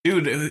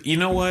Dude, you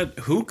know what?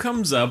 Who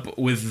comes up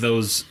with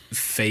those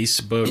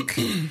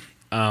Facebook,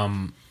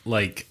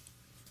 like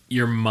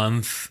your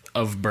month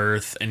of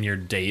birth and your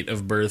date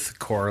of birth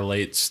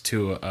correlates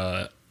to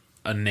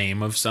a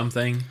name of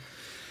something?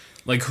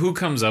 Like, who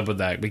comes up with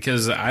that?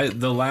 Because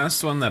the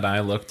last one that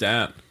I looked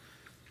at,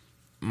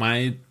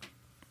 my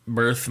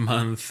birth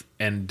month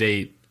and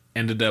date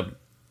ended up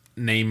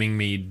naming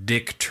me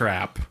Dick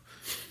Trap.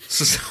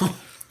 So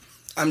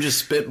I'm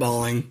just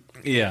spitballing,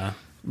 yeah.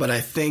 but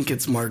I think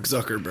it's Mark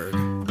Zuckerberg.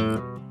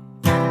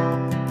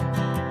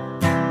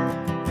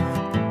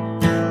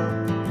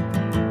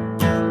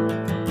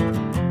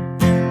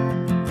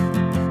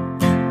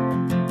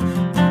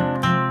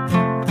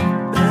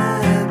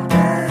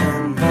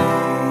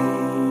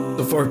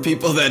 So for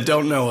people that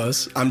don't know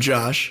us, I'm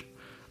Josh.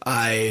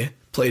 I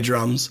play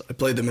drums. I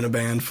played them in a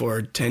band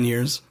for 10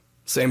 years.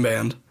 Same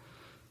band.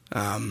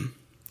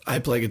 I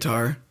play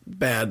guitar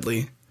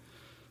badly,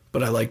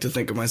 but I like to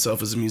think of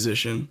myself as a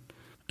musician.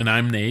 And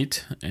I'm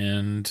Nate,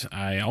 and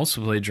I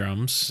also play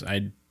drums.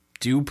 I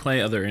do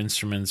play other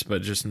instruments,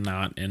 but just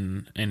not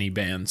in any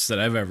bands that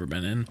I've ever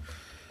been in.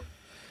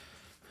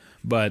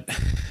 But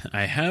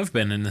I have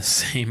been in the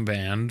same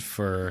band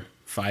for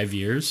 5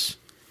 years.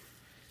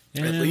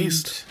 At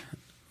least.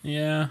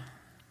 Yeah.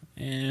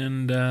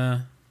 And,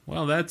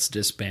 well, that's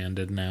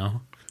disbanded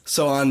now.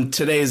 So on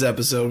today's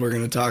episode, we're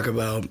going to talk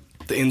about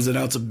the ins and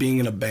outs of being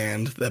in a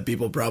band that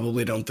people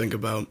probably don't think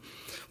about,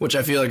 which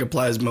I feel like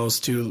applies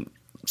most to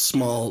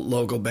small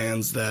local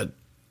bands that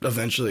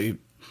eventually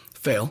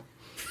fail.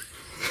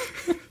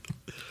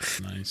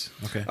 Nice.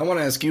 Okay. I want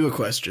to ask you a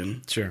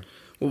question. Sure.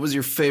 What was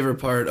your favorite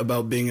part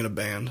about being in a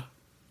band?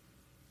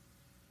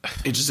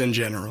 It's just in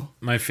general.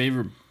 My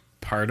favorite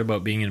part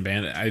about being in a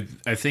band,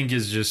 I think,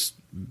 is just,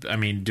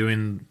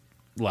 doing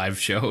live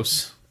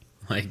shows.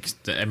 Like,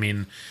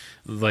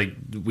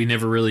 we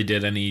never really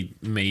did any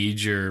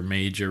major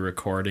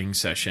recording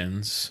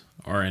sessions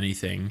or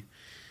anything.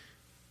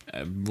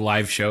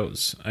 Live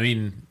shows.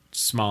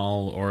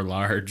 Small or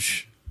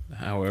large,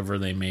 however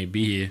they may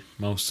be,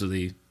 most of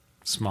the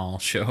small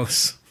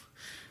shows.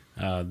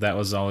 That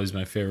was always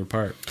my favorite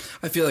part.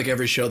 I feel like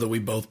every show that we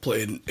both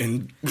played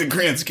in the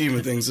grand scheme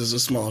of things is a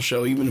small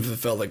show, even if it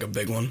felt like a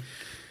big one.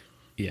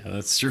 Yeah,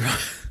 that's true.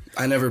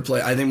 I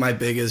think my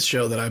biggest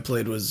show that I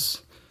played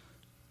was,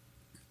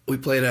 we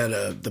played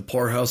at the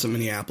Poorhouse in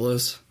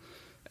Minneapolis,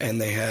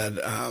 and they had,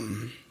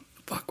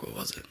 what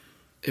was it?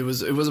 It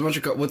was a bunch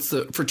of, what's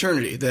the,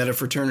 fraternity. They had a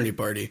fraternity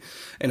party,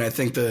 and I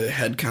think the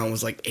head count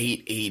was like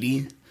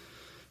 880,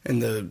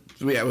 and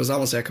it was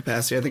almost at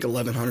capacity. I think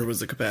 1,100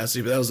 was the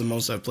capacity, but that was the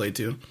most I've played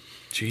to.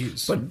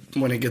 Jeez. But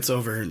when it gets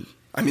over,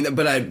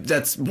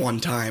 that's one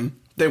time.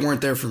 They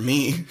weren't there for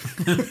me.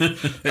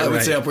 I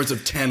would say upwards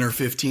of 10 or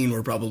 15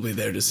 were probably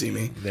there to see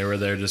me. They were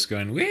there just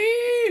going,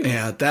 wee!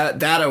 Yeah,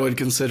 that I would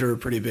consider a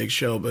pretty big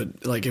show,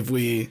 but like if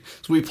we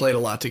played a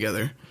lot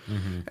together,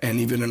 and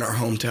even in our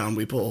hometown,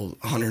 we pulled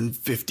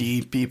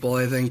 150 people,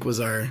 I think, was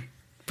our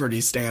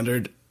pretty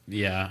standard.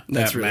 Yeah,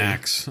 that's really,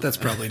 max. That's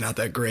probably not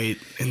that great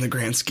in the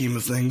grand scheme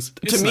of things.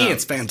 To me,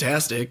 it's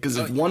fantastic, because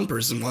if one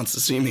person wants to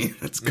see me,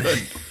 that's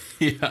good.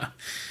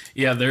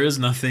 Yeah, there is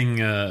nothing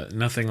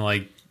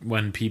like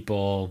when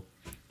people,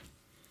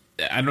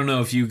 I don't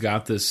know if you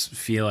got this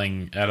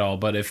feeling at all,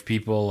 but if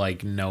people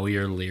like know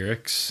your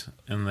lyrics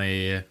and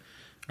they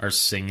are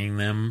singing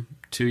them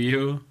to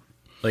you,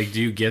 like,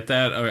 do you get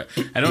that? Or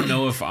I don't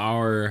know if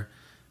our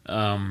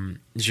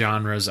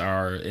genres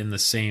are in the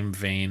same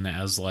vein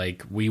as,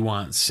 like, we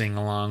want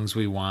sing-alongs,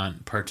 we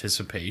want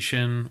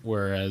participation,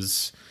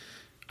 whereas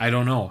I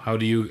don't know. How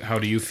do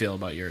you feel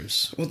about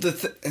yours? Well,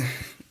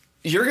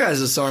 your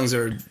guys' songs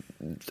are,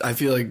 I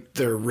feel like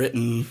they're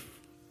written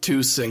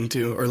to sing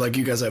to, or like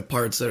you guys have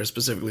parts that are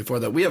specifically for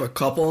that. We have a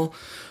couple,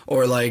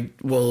 or like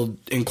we'll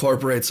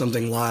incorporate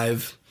something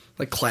live,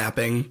 like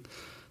clapping,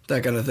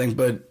 that kind of thing.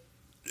 But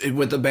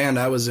with the band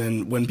I was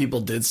in, when people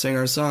did sing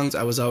our songs,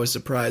 I was always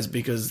surprised,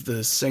 because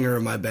the singer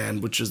of my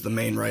band, which is the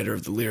main writer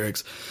of the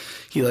lyrics,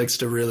 he likes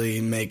to really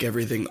make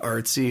everything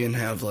artsy and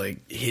have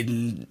like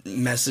hidden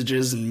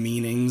messages and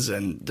meanings,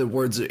 and the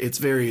words,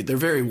 they're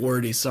very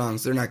wordy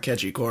songs. They're not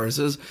catchy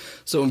choruses.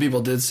 So when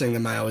people did sing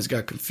them, I always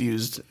got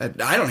confused.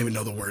 I don't even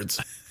know the words.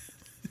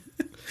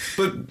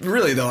 But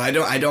really though, I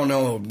don't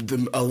know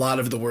a lot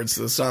of the words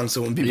to the song.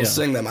 So when people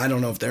sing them, I don't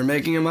know if they're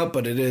making them up,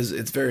 but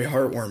it's very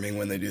heartwarming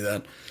when they do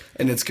that,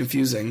 and it's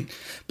confusing.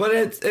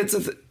 But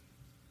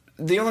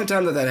the only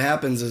time that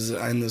happens is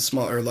in the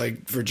small, or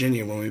like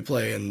Virginia, when we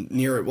play, and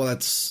near it. Well,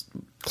 that's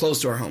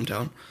close to our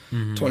hometown,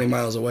 20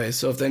 miles away.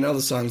 So if they know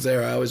the songs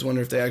there, I always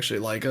wonder if they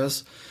actually like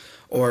us,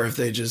 or if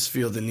they just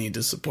feel the need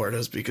to support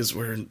us because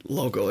we're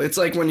local. It's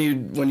like when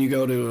you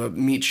go to a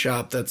meat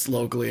shop that's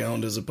locally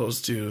owned, as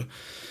opposed to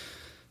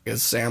a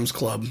Sam's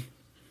Club.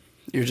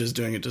 You're just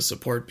doing it to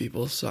support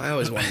people. So I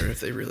always wonder if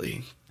they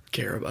really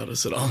care about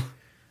us at all.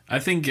 I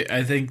think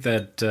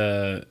that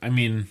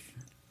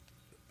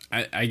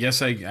I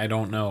guess I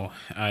don't know.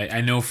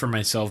 I know for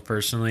myself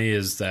personally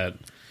is that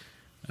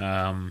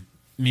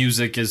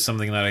music is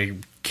something that I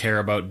care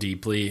about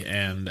deeply,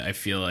 and I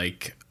feel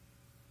like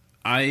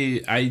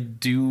I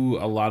do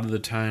a lot of the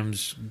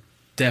times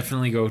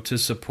definitely go to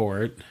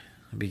support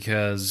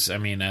because, I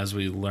mean, as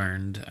we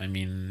learned, I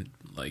mean,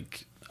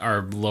 like,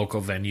 our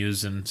local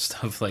venues and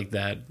stuff like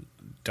that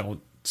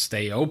don't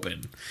stay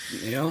open.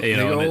 Yeah, they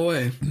go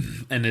away.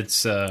 And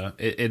it's a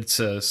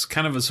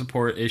kind of a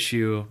support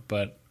issue,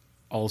 but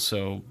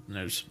also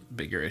there's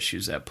bigger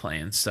issues at play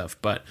and stuff.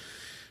 But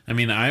I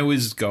mean, I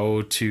always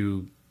go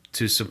to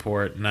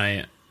support, and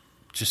I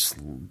just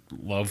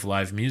love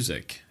live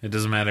music. It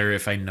doesn't matter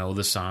if I know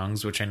the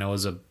songs, which I know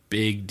is a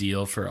big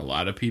deal for a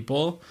lot of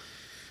people,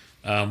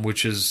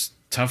 which is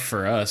tough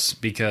for us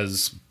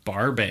because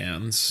bar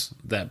bands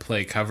that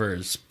play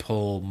covers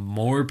pull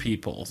more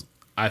people,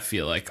 I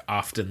feel like,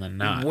 often than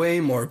not.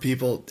 Way more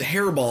people.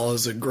 Hairball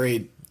is a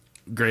great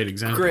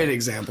example. Great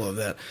example of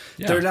that.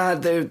 Yeah.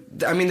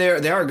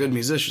 They are good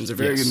musicians. They're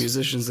very Yes. good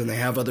musicians, and they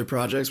have other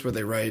projects where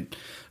they write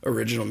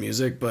original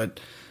music, but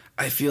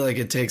I feel like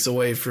it takes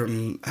away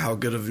from how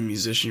good of a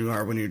musician you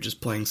are when you're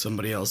just playing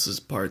somebody else's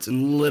parts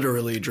and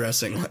literally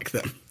dressing like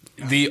them.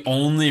 The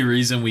only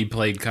reason we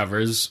played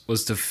covers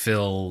was to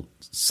fill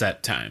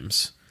set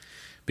times,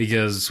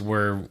 because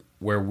where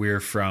we're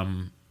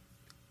from,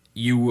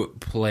 you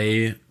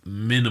play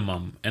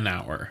minimum an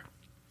hour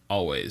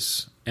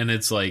always, and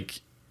it's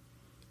like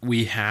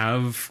we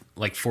have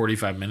like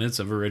 45 minutes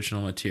of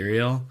original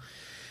material,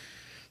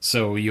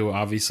 so you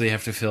obviously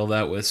have to fill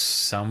that with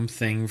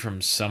something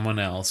from someone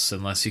else,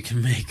 unless you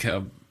can make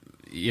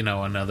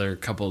another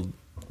couple,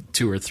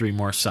 2 or 3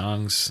 more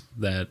songs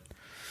that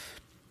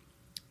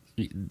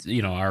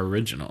are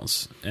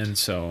originals. And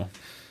so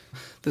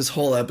this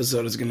whole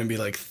episode is going to be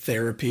like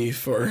therapy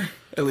for,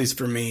 at least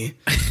for me,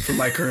 for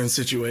my current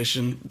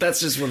situation. That's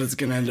just what it's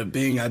going to end up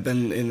being. I've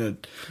been in a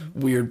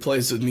weird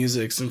place with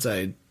music since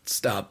I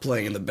stopped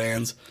playing in the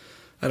bands.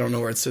 I don't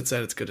know where it sits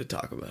at. It's good to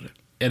talk about it.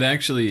 It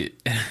actually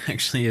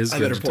is. I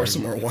better pour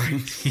some more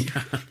wine.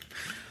 Yeah.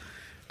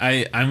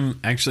 I'm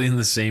actually in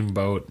the same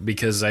boat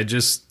because I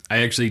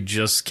actually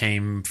just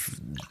came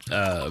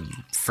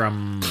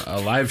from a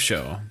live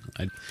show.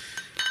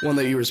 One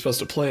that you were supposed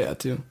to play at,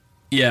 too.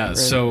 Yeah, Right.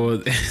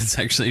 So it's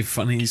actually a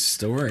funny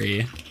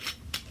story.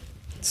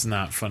 It's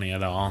not funny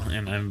at all,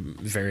 and I'm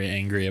very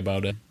angry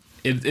about it.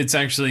 It's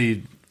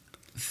actually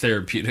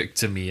therapeutic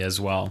to me as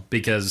well,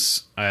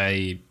 because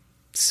I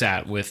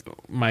sat with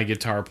my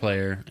guitar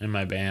player in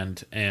my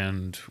band,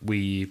 and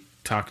we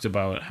talked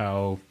about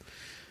how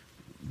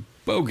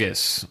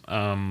bogus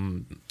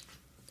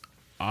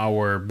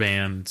our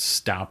band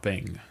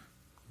stopping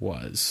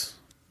was.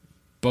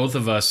 Both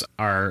of us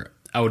are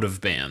out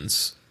of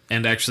bands,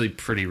 and actually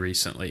pretty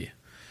recently.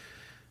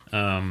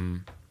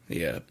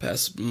 Yeah,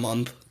 past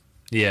month.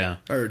 Yeah.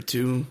 Or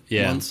 2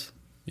 months.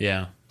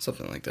 Yeah.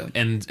 Something like that.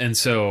 And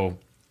so...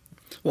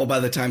 Well, by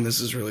the time this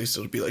is released,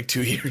 it'll be like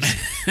 2 years.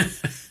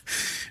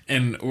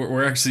 And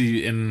we're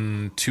actually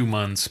in 2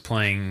 months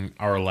playing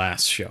our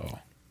last show.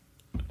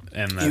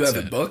 And that's You have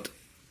it booked?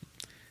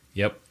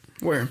 Yep.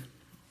 Where?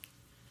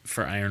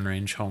 For Iron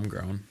Range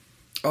Homegrown.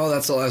 Oh,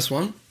 that's the last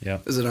one?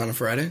 Yep. Is it on a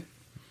Friday?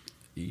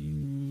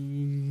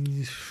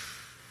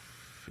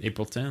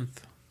 April 10th.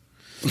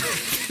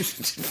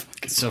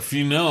 So if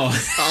you know...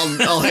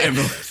 I'll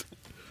handle it.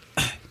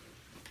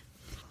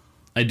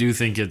 I do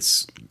think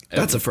it's...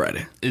 That's a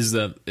Friday. Is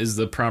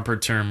the proper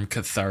term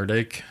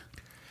cathartic?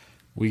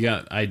 We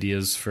got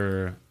ideas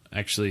for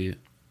actually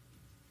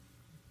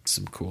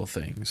some cool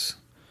things.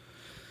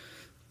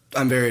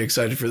 I'm very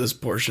excited for this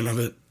portion of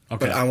it.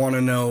 Okay. But I want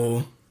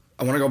to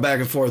go back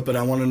and forth, but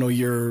I want to know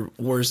your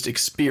worst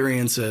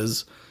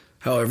experiences,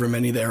 however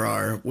many there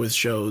are, with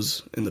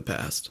shows in the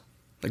past.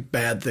 Like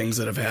bad things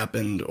that have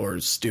happened, or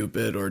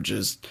stupid, or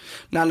just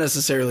not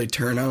necessarily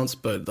turnouts,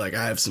 but like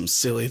I have some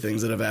silly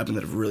things that have happened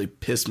that have really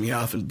pissed me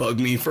off and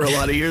bugged me for a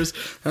lot of years.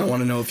 I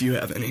want to know if you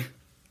have any.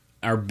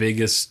 Our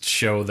biggest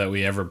show that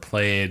we ever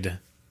played,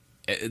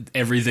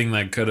 everything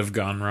that could have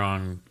gone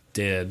wrong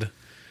did.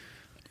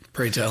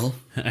 Pray tell.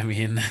 I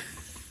mean,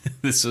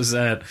 this was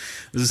at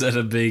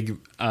a big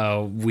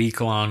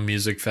week-long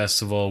music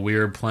festival. We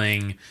were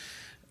playing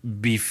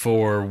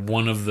before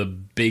one of the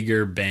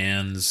bigger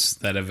bands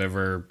that have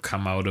ever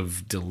come out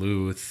of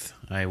Duluth,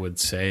 I would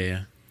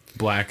say.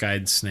 Black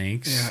Eyed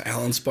Snakes. Yeah,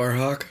 Alan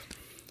Sparhawk.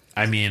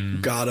 I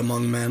mean... God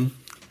Among Men.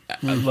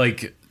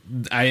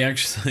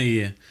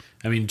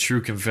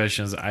 True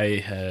confessions, I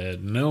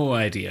had no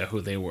idea who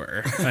they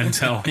were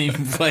until we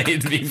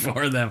played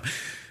before them.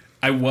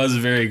 I was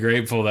very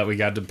grateful that we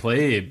got to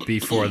play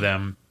before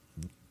them.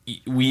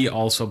 We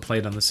also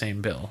played on the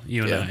same bill,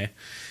 you and I.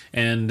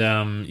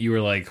 And you were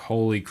like,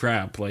 holy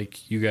crap,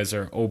 like, you guys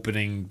are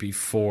opening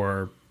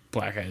before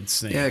Black Eyed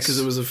Snakes. Yeah, because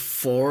it was a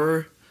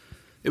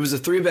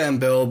 3-band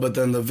bill, but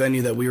then the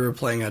venue that we were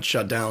playing at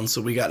shut down,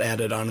 so we got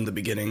added on in the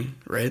beginning,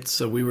 right?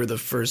 So we were the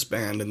first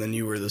band, and then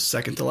you were the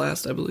second to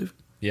last, I believe.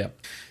 Yeah.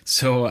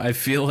 So I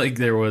feel like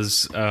there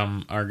was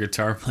our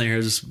guitar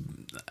players,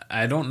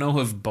 I don't know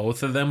if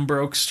both of them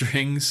broke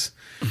strings,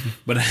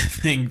 but I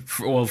think,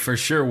 for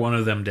sure one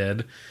of them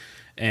did.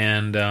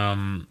 And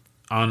on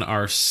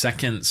our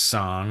second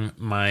song,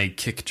 my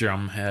kick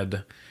drum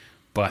head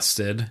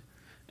busted,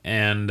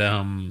 and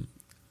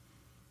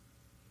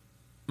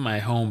my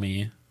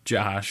homie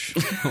Josh,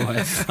 who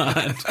I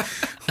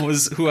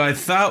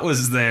thought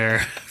was there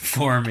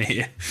for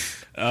me,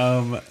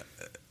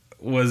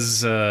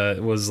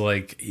 was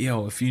like,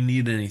 yo, if you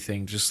need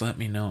anything, just let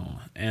me know.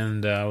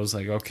 And I was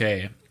like,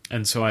 okay.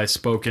 And so I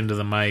spoke into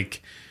the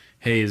mic,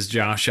 hey, is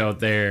Josh out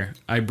there?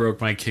 I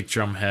broke my kick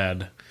drum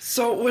head.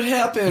 So what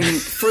happened,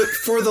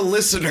 for the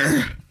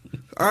listener,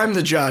 I'm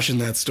the Josh in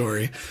that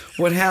story.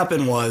 What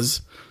happened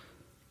was,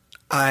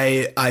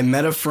 I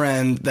met a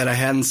friend that I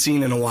hadn't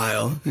seen in a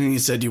while, and he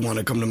said, you want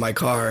to come to my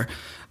car?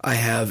 I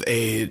have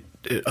a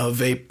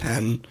vape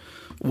pen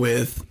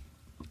with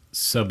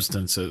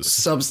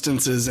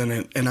substances in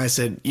it. And I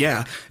said,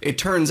 yeah. It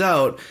turns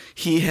out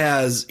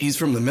he's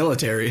from the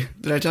military.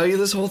 Did I tell you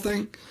this whole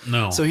thing?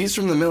 No. So he's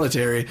from the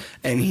military,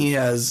 and he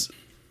has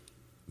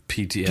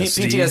PTSD.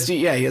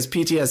 PTSD, yeah, he has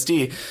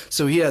PTSD.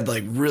 So he had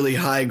like really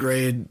high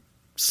grade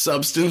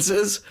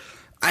substances.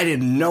 I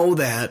didn't know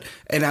that,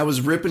 and I was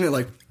ripping it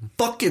like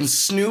fucking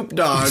Snoop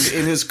Dogg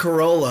in his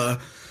Corolla,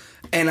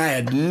 and I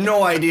had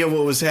no idea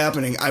what was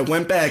happening. I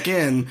went back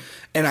in,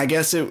 and I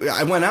guess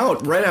I went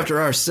out right after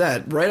our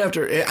set, I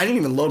didn't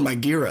even load my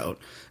gear out,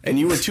 and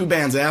you were 2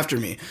 bands after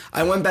me.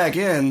 I went back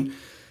in,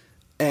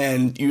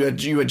 and you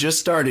had just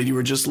started, you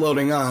were just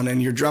loading on,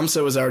 and your drum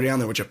set was already on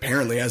there, which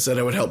apparently I said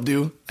I would help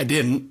do. I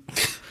didn't.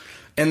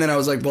 And then I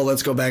was like, well,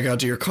 let's go back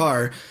out to your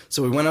car.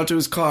 So we went out to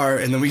his car,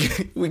 and then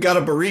we got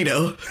a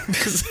burrito.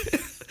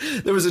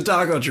 There was a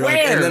taco truck.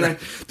 Where? And then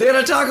they had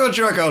a taco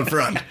truck out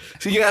front.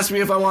 So you asked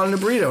me if I wanted a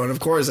burrito, and of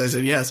course I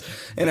said yes.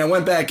 And I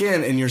went back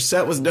in, and your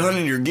set was done,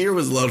 and your gear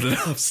was loaded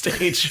off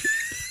stage.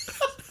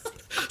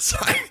 So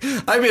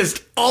I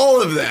missed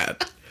all of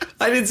that.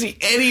 I didn't see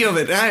any of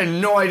it. I had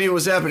no idea what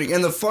was happening.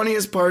 And the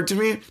funniest part to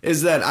me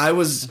is that I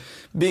was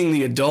being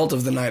the adult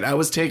of the night. I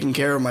was taking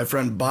care of my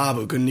friend Bob,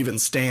 who couldn't even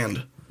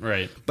stand.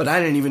 Right. But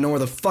I didn't even know where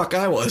the fuck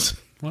I was.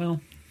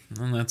 Well,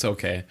 that's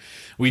okay.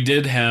 We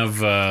did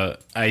have,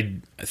 I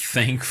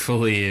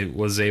thankfully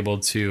was able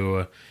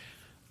to,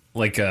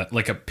 like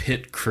a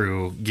pit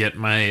crew, get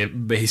my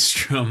bass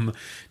drum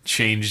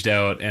changed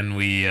out, and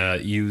we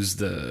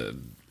used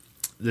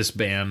this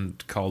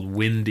band called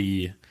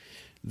Windy.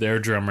 Their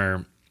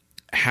drummer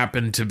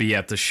happened to be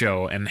at the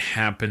show and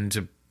happened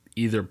to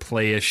either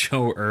play a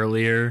show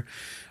earlier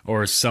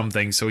or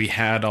something, so he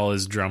had all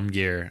his drum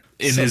gear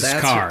in his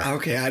car.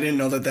 Okay, I didn't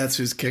know that's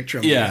whose kick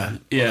drum. Yeah,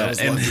 yeah.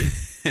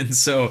 And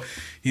so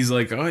he's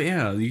like, oh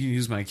yeah, you can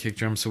use my kick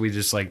drum. So we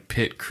just like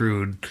pit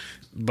crewed,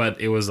 but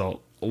it was a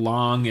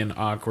long and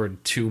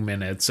awkward 2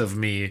 minutes of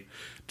me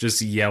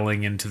just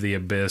yelling into the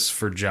abyss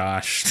for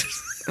Josh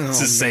to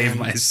save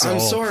my soul.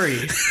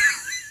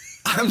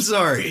 I'm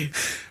sorry.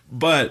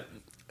 But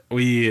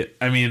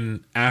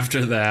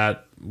after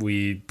that,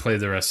 we played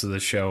the rest of the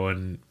show,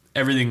 and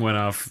everything went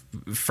off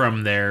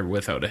from there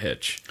without a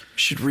hitch.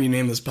 Should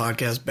rename this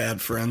podcast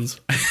Bad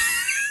Friends.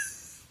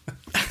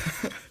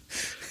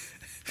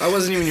 I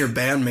wasn't even your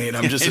bandmate.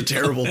 I'm just a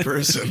terrible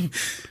person.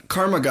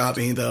 Karma got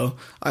me, though.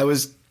 I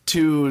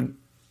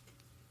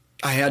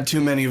had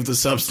too many of the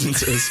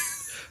substances,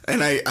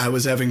 and I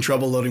was having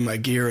trouble loading my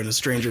gear, and a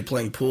stranger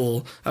playing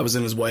pool, I was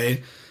in his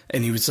way,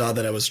 and he saw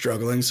that I was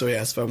struggling, so he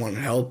asked if I wanted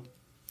help.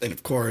 And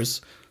of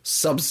course,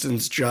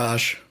 Substance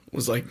Josh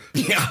was like,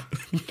 yeah,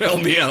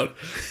 help me out.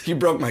 He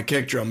broke my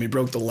kick drum. He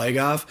broke the leg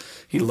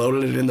off. He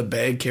loaded it in the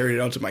bag, carried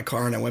it out to my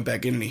car, and I went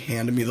back in, and he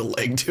handed me the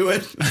leg to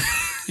it.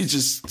 He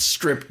just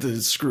stripped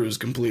the screws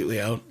completely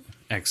out.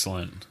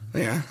 Excellent.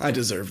 Yeah, I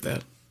deserved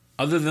that.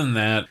 Other than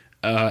that,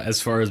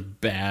 as far as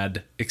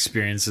bad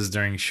experiences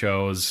during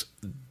shows,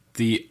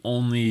 the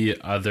only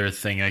other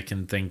thing I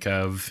can think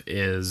of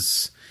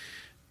is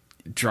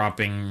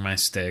dropping my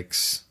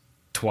sticks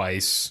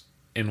twice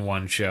in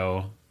one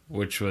show,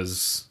 which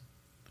was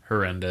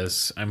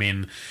horrendous. I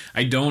mean,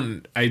 I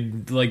don't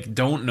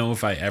know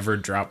if I ever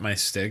dropped my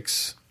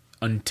sticks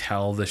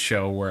until the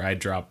show where I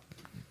dropped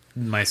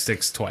my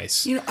sticks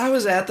twice. You know, I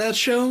was at that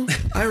show.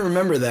 I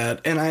remember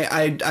that, and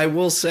I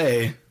will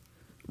say,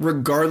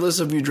 regardless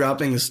of you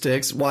dropping the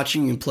sticks,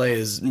 watching you play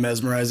is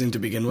mesmerizing to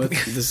begin with.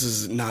 This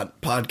is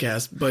not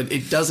podcast, but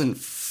it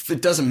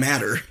doesn't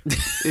matter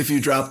if you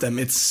drop them.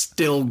 It's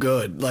still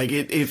good. Like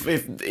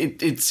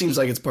it seems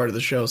like it's part of the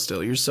show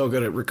still. You're so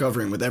good at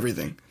recovering with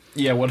everything.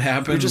 Yeah, what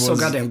happened? You're just so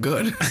goddamn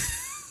good.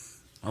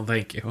 Well,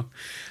 thank you.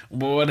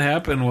 Well, what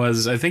happened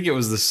was, I think it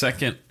was the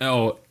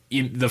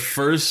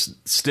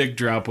first stick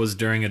drop was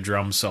during a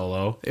drum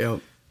solo.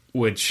 Yep.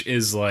 Which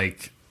is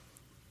like,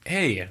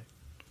 hey,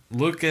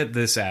 look at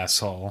this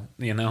asshole,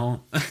 you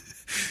know?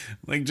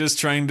 Like, just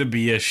trying to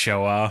be a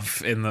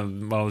show-off in the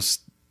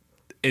most...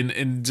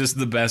 In just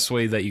the best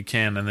way that you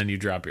can, and then you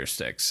drop your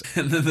sticks.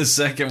 And then the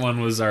second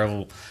one was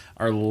our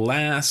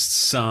last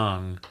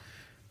song.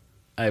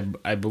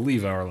 I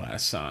believe our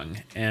last song.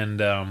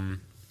 And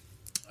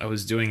I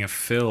was doing a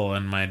fill,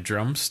 and my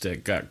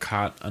drumstick got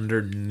caught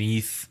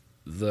underneath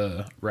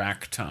the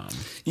rack tom.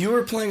 You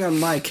were playing on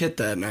my kit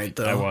that night,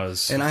 though. I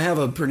was. And I have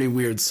a pretty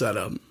weird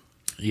setup.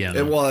 Yeah.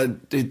 No.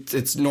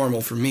 It's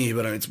normal for me,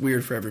 but it's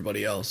weird for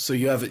everybody else. So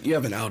you have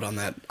an out on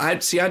that. I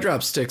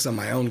drop sticks on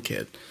my own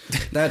kit.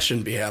 That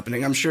shouldn't be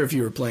happening. I'm sure if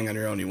you were playing on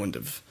your own, you wouldn't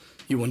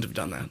have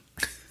done that.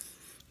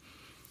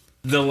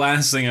 The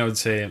last thing I would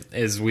say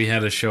is we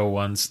had a show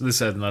once. This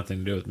had nothing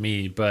to do with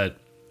me, but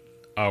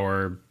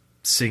our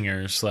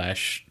singer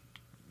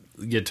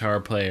 / guitar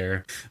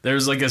player,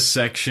 there's like a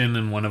section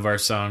in one of our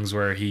songs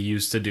where he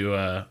used to do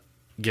a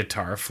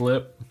guitar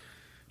flip.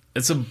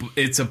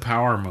 It's a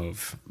power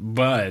move,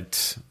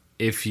 but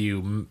if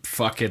you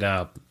fuck it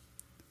up,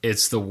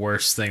 it's the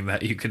worst thing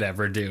that you could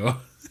ever do.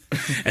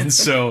 And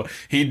so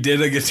he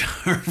did a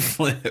guitar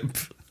flip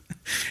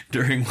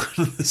during one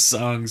of the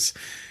songs,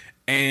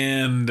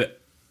 and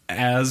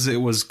as it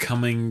was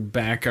coming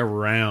back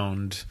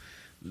around,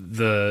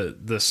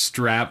 the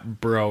strap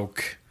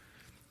broke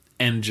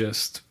and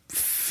just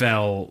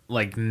fell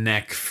like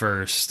neck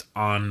first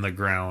on the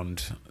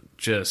ground,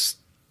 just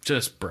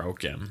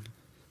broken.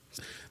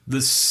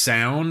 The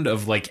sound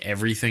of like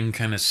everything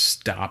kind of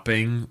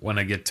stopping when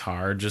a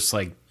guitar just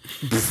like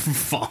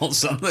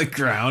falls on the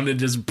ground and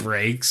just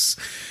breaks,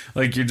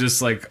 like you're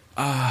just like,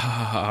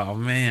 oh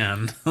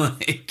man.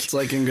 Like, it's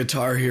like in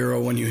Guitar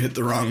Hero when you hit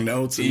the wrong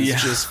notes and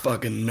it's just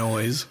fucking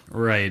noise.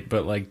 Right,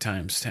 but like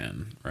times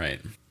 10, right?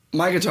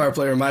 My guitar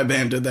player in my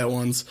band did that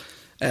once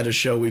at a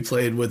show we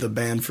played with a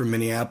band from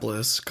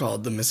Minneapolis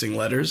called The Missing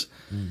Letters.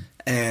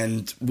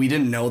 And we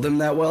didn't know them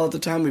that well at the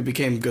time. We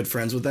became good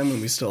friends with them,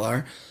 and we still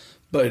are.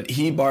 But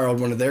he borrowed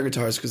one of their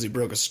guitars because he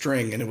broke a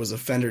string, and it was a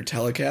Fender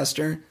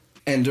Telecaster.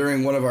 And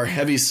during one of our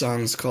heavy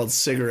songs called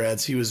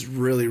Cigarettes, he was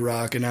really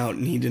rocking out,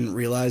 and he didn't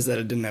realize that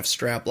it didn't have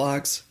strap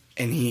locks.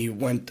 And he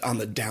went on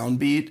the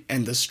downbeat,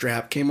 and the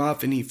strap came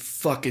off, and he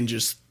fucking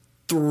just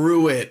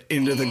threw it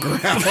into the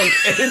ground.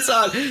 And it's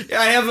on.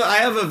 I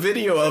have a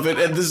video of it,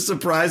 and this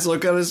surprise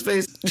look on his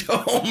face.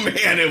 Oh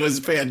man, it was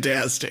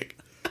fantastic.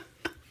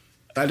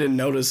 I didn't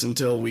notice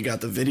until we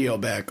got the video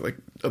back, like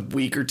a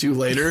week or two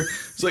later.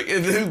 It's like,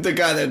 and then the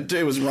guy that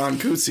it was Ron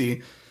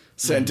Cootsie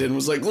sent in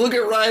was like, look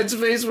at Ryan's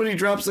face when he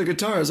drops the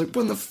guitar. I was like,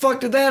 when the fuck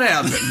did that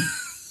happen?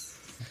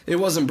 It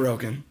wasn't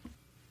broken.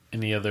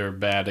 Any other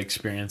bad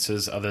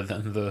experiences other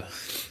than the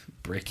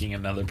breaking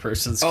another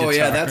person's guitar? Oh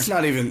yeah, that's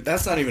not even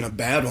a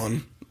bad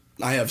one.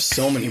 I have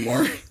so many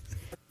more.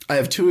 I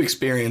have two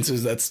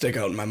experiences that stick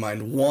out in my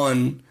mind.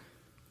 One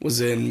was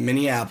in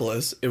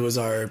Minneapolis. It was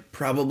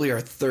probably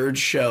our third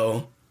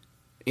show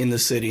in the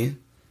city,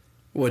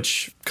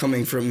 which,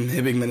 coming from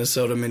Hibbing,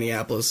 Minnesota,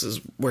 Minneapolis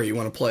is where you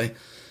want to play.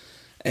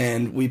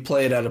 And we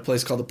played at a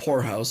place called the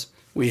Poorhouse.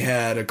 We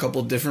had a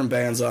couple different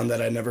bands on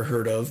that I'd never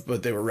heard of,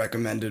 but they were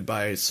recommended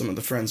by some of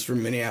the friends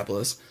from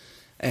Minneapolis.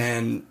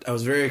 And I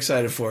was very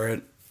excited for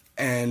it.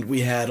 And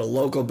we had a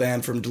local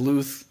band from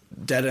Duluth,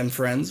 Dead End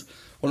Friends,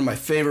 one of my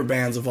favorite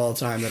bands of all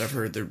time that I've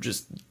heard. They're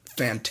just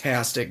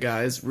fantastic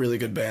guys, really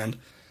good band.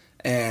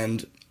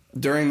 And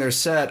during their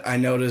set, I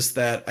noticed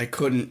that I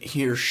couldn't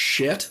hear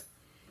shit.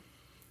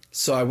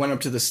 So I went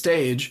up to the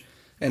stage,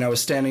 and I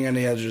was standing on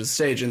the edge of the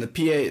stage, and the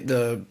PA,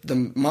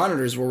 the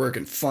monitors were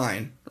working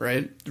fine,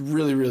 right?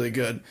 Really, really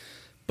good.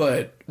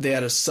 But they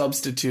had a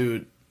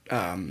substitute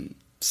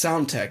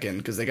sound tech in,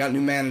 because they got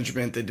new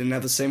management. They didn't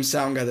have the same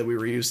sound guy that we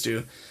were used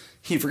to.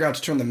 He forgot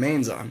to turn the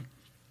mains on.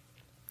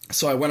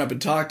 So I went up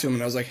and talked to him,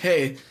 and I was like,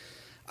 hey,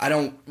 I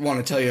don't want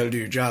to tell you how to do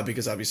your job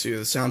because obviously you're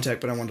the sound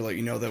tech, but I want to let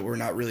you know that we're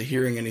not really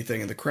hearing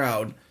anything in the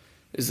crowd.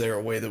 Is there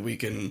a way that we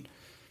can,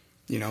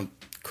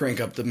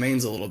 crank up the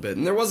mains a little bit?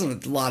 And there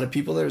wasn't a lot of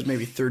people. There was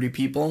maybe 30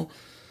 people.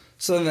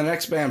 So then the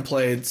next band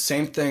played,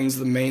 same things.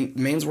 The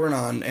mains weren't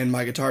on, and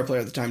my guitar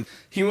player at the time,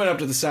 he went up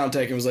to the sound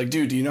tech and was like,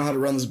 dude, do you know how to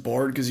run this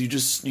board? Because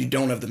you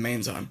don't have the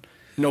mains on.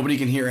 Nobody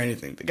can hear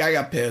anything. The guy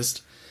got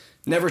pissed,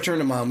 never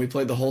turned them on. We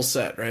played the whole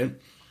set, right?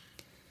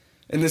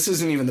 And this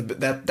isn't even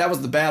that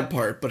was the bad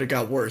part, but it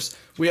got worse.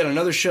 We had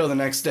another show the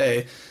next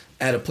day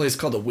at a place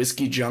called the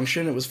Whiskey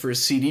Junction. It was for a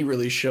CD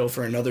release show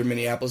for another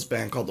Minneapolis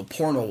band called the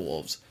Porno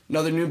Wolves.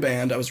 Another new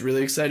band. I was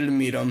really excited to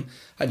meet them.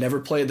 I'd never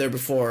played there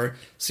before.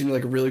 Seemed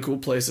like a really cool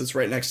place. It's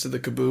right next to the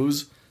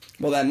Caboose.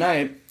 Well, that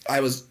night,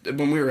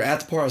 when we were at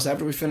the Poorhouse,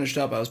 after we finished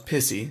up, I was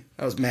pissy.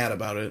 I was mad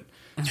about it.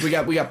 So we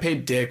got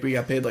paid dick. We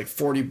got paid like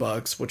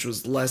 $40, which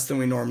was less than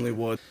we normally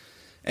would.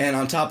 And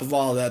on top of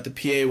all that, the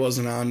PA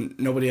wasn't on.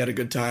 Nobody had a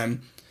good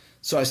time.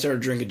 So I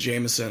started drinking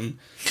Jameson.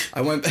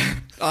 I went,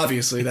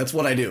 obviously, that's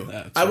what I do.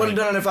 I would have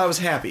done it if I was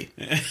happy.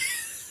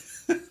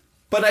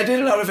 But I did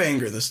it out of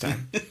anger this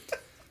time.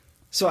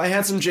 So I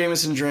had some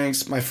Jameson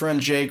drinks. My friend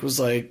Jake was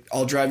like,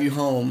 I'll drive you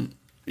home.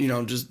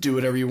 Just do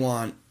whatever you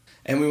want.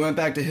 And we went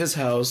back to his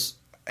house,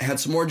 had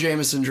some more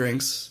Jameson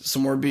drinks,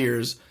 some more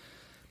beers.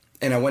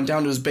 And I went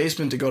down to his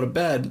basement to go to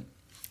bed.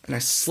 And I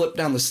slipped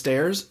down the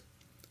stairs,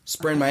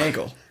 sprained my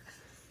ankle.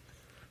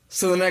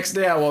 So the next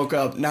day I woke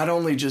up not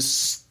only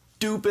just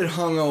stupid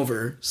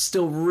hungover,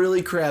 still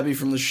really crabby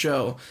from the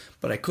show,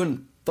 but I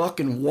couldn't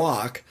fucking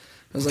walk.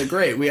 I was like,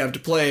 great, we have to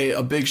play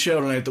a big show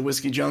tonight at the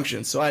Whiskey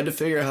Junction. So I had to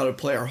figure out how to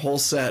play our whole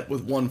set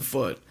with one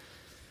foot.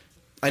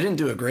 I didn't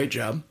do a great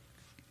job,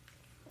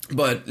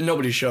 but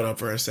nobody showed up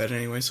for our set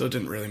anyway, so it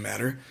didn't really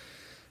matter.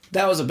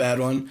 That was a bad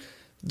one.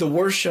 The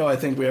worst show I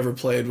think we ever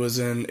played was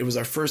it was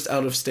our first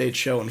out-of-state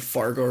show in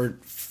Fargo.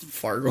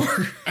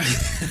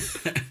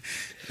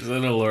 Is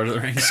that a Lord of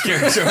the Rings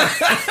character?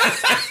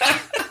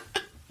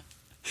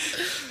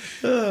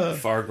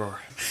 Fargor.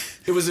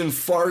 It was in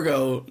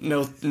Fargo,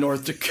 North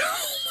Dakota.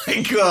 Oh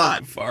my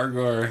God.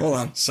 Fargor. Hold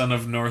on. Son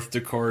of North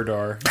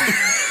Dakota.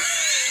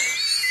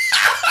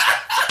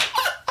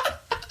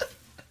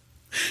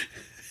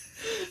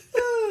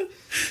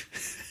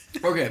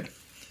 Okay.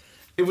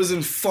 It was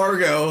in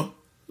Fargo,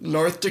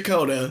 North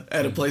Dakota,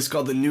 at a place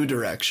called the New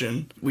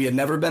Direction. We had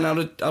never been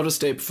out of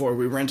state before.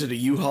 We rented a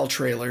U-Haul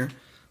trailer.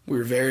 We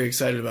were very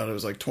excited about it. It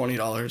was like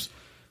 $20.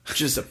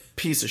 Just a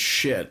piece of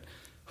shit.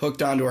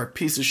 Hooked onto our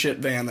piece of shit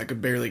van that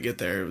could barely get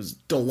there. It was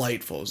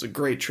delightful. It was a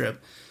great trip.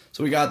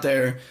 So we got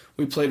there.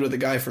 We played with a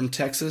guy from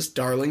Texas,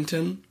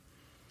 Darlington,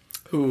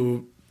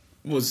 who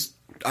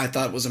I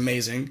thought was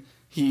amazing.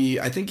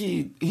 I think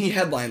he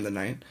headlined the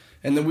night.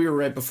 And then we were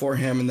right before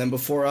him. And then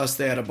before us,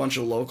 they had a bunch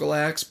of local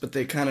acts. But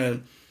they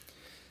did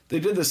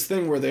this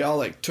thing where they all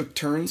like took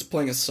turns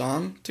playing a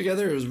song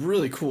together. It was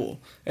really cool.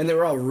 And they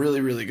were all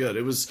really, really good.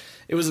 It was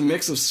a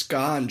mix of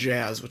ska and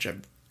jazz, which I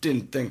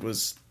didn't think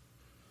was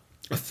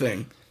a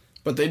thing.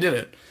 But they did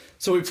it.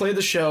 So we played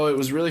the show. It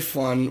was really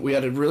fun. We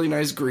had a really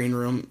nice green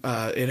room.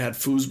 It had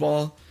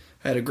foosball.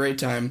 I had a great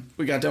time.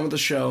 We got done with the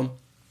show,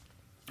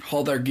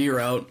 hauled our gear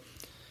out,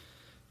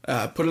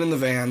 put it in the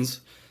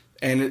vans,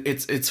 and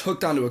it's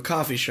hooked onto a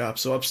coffee shop.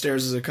 So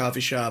upstairs is a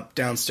coffee shop,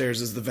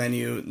 downstairs is the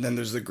venue, and then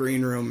there's the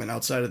green room, and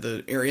outside of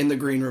in the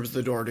green room is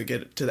the door to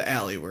get to the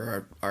alley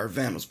where our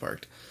van was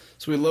parked.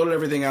 So we loaded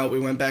everything out. We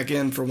went back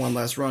in for one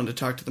last run to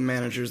talk to the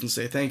managers and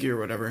say thank you or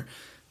whatever.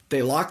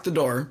 They locked the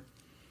door,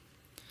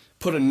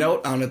 put a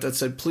note on it that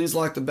said, please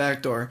lock the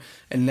back door,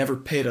 and never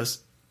paid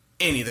us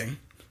anything.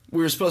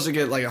 We were supposed to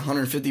get like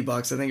 $150.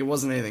 I think it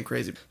wasn't anything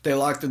crazy. They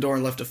locked the door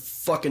and left a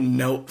fucking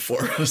note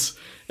for us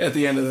at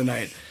the end of the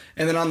night.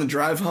 And then on the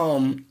drive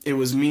home, it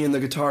was me and the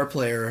guitar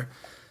player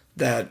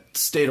that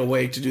stayed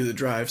awake to do the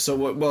drive. So,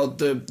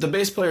 the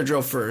bass player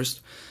drove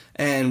first,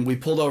 and we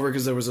pulled over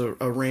because there was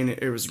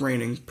it was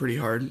raining pretty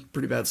hard,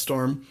 pretty bad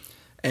storm,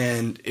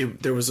 and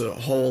there was a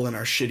hole in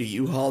our shitty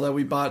U-Haul that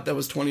we bought that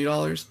was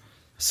 $20.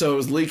 So it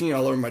was leaking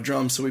all over my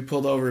drums, so we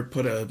pulled over,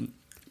 put a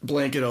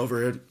blanket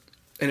over it,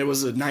 and it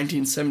was a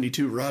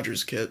 1972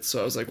 Rogers kit,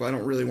 so I was like, well, I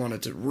don't really want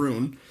it to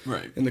ruin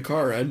in the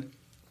car ride.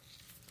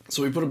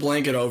 So we put a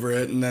blanket over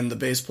it, and then the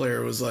bass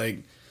player was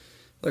like,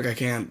 look, I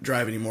can't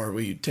drive anymore,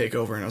 will you take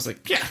over? And I was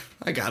like, yeah,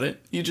 I got it.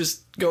 You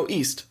just go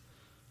east.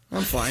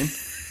 I'm fine.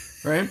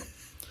 Right?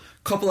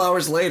 A couple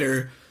hours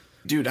later,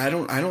 dude, I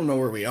don't know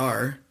where we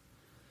are.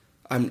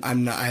 I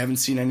haven't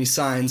seen any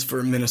signs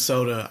for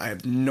Minnesota. I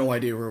have no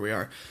idea where we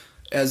are.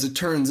 As it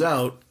turns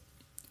out,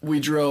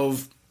 we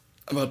drove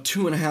about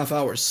 2.5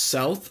 hours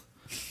south.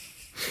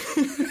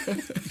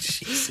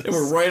 And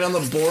we're right on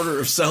the border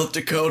of South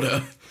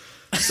Dakota.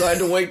 So I had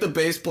to wake the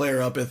bass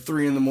player up at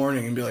 3 a.m.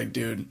 and be like,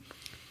 dude,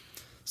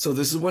 so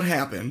this is what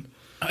happened.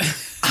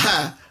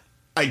 I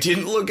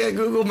didn't look at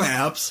Google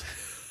Maps.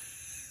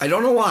 I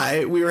don't know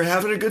why. We were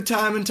having a good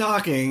time and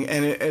talking,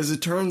 and as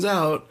it turns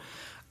out,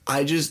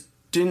 I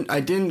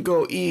didn't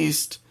go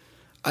east.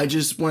 I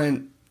just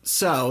went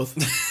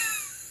south.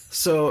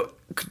 So,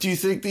 do you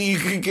think that you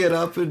could get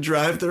up and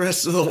drive the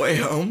rest of the way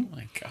home? Oh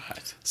my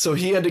God. So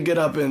he had to get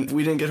up, and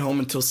we didn't get home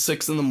until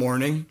 6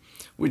 a.m.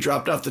 We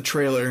dropped off the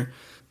trailer.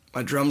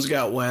 My drums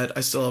got wet.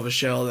 I still have a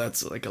shell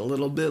that's like a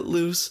little bit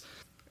loose.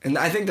 And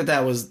I think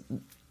that's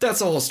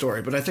the whole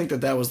story, but I think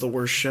that was the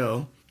worst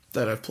show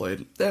that I've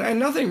played. And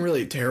nothing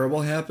really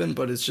terrible happened,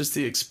 but it's just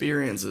the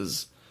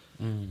experiences.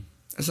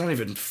 It's not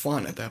even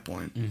fun at that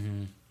point.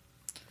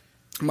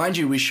 Mm-hmm. Mind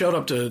you, we showed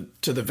up to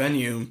the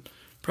venue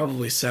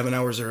probably 7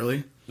 hours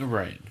early.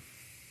 Right.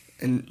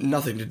 And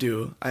nothing to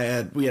do.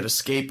 We had a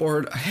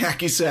skateboard, a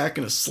hacky sack,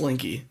 and a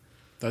slinky.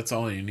 That's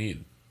all you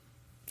need.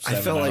 I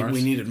felt like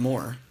we needed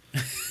more.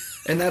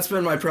 And that's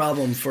been my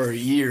problem for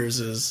years,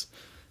 is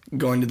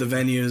going to the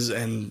venues,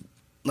 and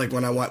like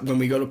when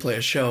we go to play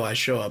a show, I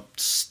show up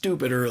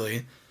stupid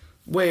early,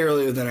 way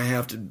earlier than I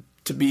have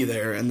to be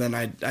there, and then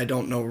I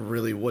don't know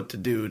really what to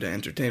do to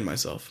entertain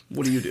myself.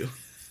 What do you do?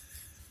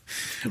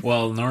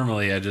 Well,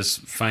 normally I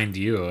just find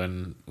you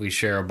and we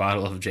share a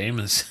bottle of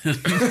Jameson.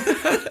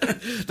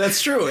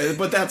 That's true,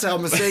 but that's how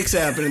mistakes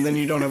happen, and then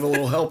you don't have a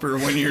little helper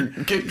when your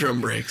kick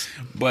drum breaks.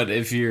 But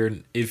if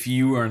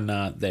you are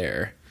not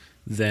there,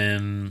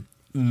 then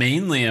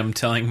mainly I'm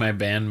telling my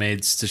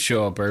bandmates to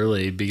show up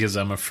early because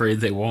I'm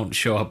afraid they won't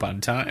show up on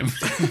time.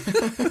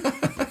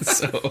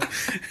 So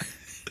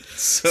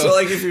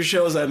like if your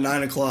show's at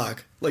 9:00,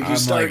 like you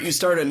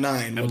start at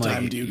 9. What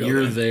time do you go?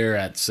 You're there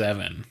at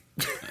 7.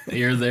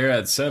 You're there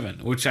at 7,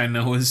 which I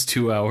know is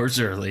 2 hours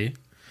early.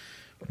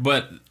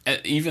 But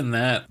even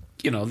that,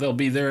 they'll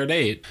be there at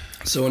 8.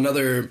 So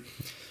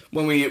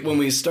when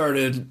we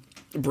started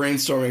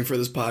brainstorming for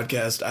this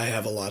podcast, I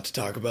have a lot to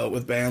talk about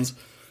with bands,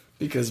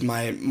 because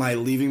my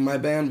leaving my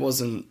band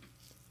wasn't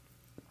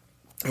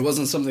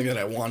something that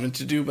I wanted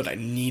to do, but I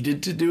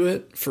needed to do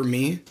it for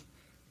me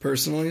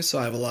personally, so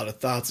I have a lot of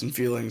thoughts and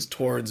feelings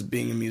towards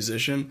being a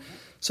musician.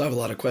 So I have a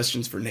lot of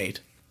questions for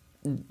Nate.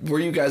 Were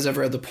you guys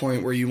ever at the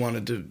point where you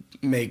wanted to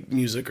make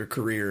music a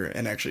career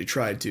and actually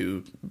tried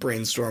to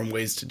brainstorm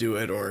ways to do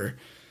it, or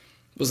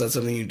was that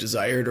something you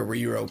desired, or were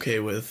you okay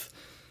with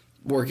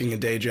working a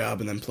day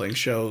job and then playing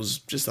shows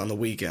just on the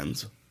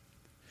weekends?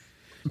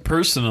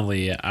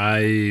 Personally,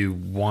 I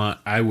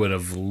would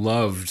have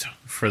loved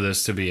for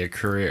this to be a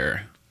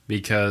career,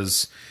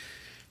 because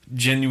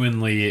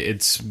genuinely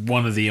it's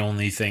one of the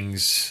only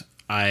things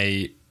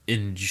I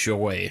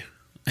enjoy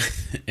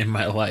in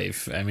my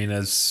life. I mean,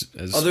 as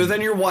other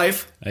than your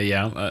wife,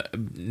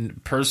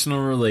 personal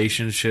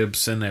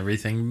relationships and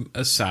everything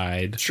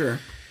aside. Sure,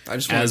 I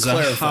just want as to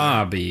clarify, a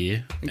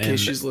hobby, in case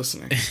she's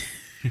listening.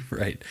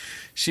 Right,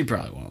 she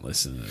probably won't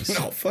listen to this.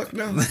 No, fuck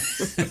no.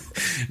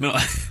 No,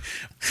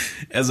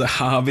 as a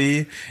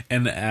hobby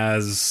and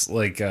as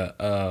like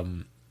a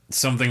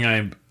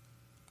something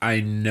I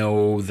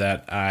know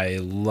that I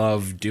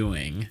love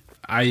doing.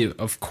 I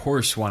of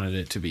course wanted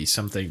it to be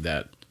something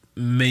that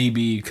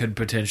maybe could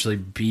potentially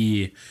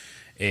be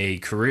a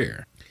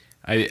career.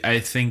 I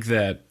think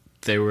that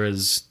there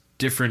was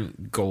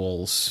different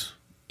goals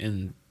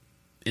in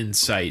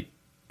sight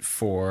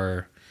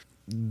for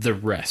the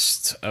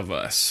rest of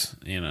us,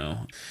 you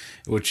know,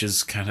 which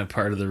is kind of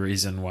part of the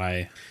reason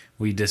why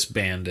we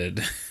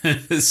disbanded.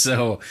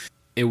 So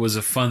it was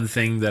a fun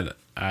thing that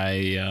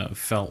I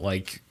felt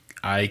like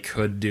I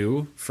could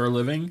do for a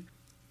living,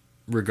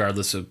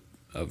 regardless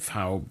of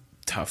how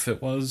tough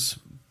it was,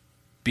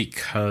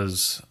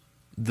 because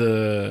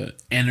the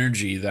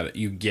energy that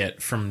you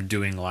get from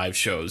doing live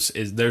shows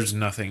is there's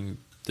nothing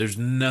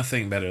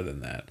better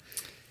than that.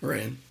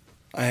 Right.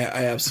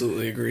 I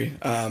absolutely agree.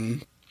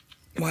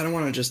 Well, I don't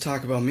want to just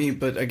talk about me,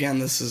 but again,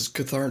 this is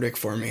cathartic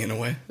for me in a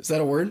way. Is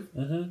that a word?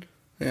 Mm-hmm.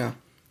 Yeah.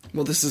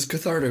 Well, this is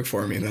cathartic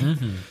for me then.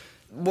 Mm-hmm.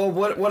 Well,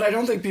 what I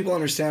don't think people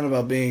understand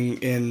about being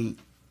in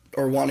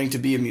or wanting to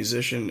be a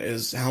musician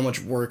is how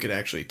much work it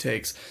actually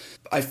takes.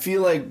 I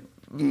feel like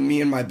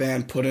me and my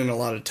band put in a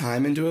lot of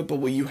time into it, but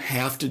what you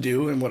have to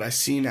do, and what I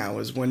see now,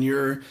 is when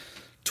you're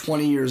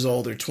 20 years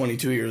old or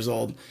 22 years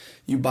old,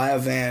 you buy a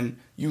van,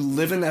 you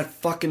live in that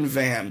fucking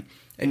van,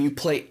 and you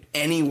play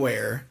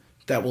anywhere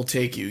that will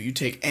take you. You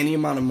take any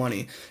amount of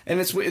money. And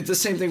it's the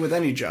same thing with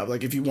any job.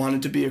 Like, if you want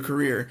it to be a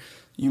career,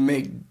 you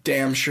make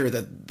damn sure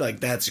that, like,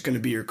 that's going to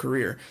be your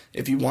career.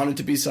 If you want it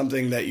to be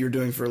something that you're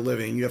doing for a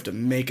living, you have to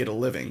make it a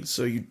living.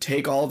 So you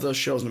take all of those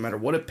shows, no matter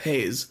what it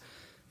pays,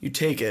 you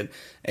take it,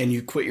 and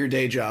you quit your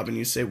day job, and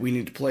you say, we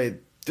need to play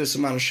this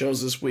amount of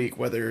shows this week,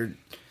 whether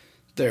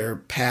they're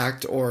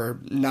packed or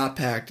not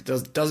packed.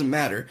 It doesn't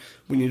matter.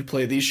 We need to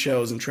play these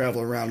shows and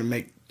travel around and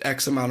make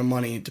X amount of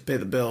money to pay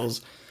the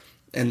bills,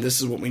 and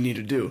this is what we need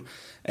to do.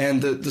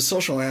 And the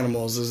Social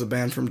Animals is a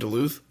band from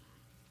Duluth.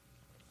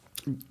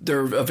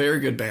 They're a very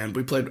good band.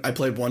 I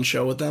played one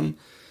show with them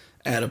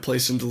at a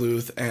place in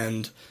Duluth,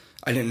 and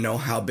I didn't know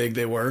how big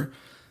they were,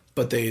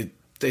 but they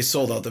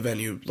sold out the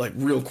venue like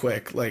real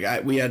quick.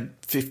 Like we had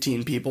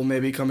 15 people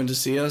maybe coming to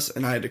see us,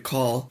 and I had to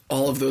call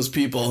all of those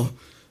people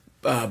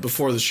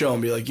before the show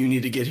and be like, you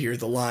need to get here.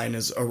 The line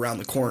is around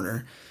the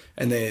corner.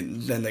 And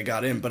then they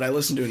got in. But I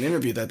listened to an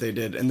interview that they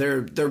did, and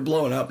they're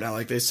blowing up now.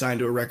 Like, they signed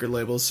to a record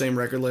label, same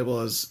record label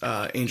as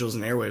Angels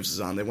and Airwaves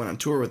is on. They went on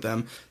tour with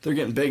them. They're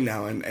getting big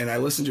now. And I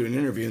listened to an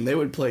interview, and they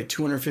would play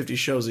 250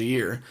 shows a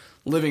year,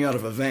 living out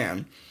of a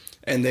van.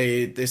 And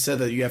they said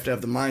that you have to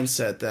have the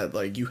mindset that,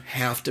 like, you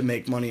have to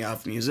make money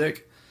off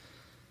music.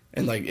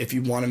 And, like, if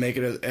you want to make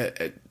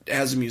it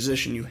as a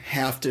musician, you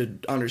have to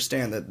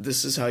understand that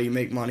this is how you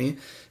make money.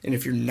 And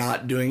if you're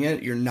not doing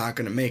it, you're not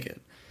going to make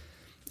it.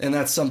 And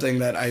that's something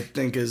that I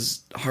think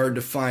is hard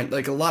to find.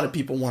 Like, a lot of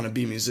people want to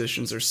be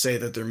musicians or say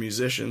that they're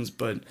musicians,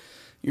 but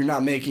you're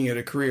not making it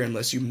a career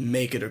unless you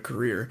make it a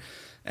career.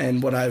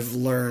 And what I've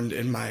learned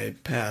in my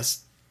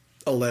past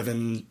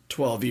 11,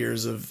 12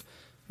 years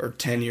or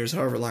 10 years,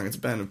 however long it's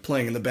been, of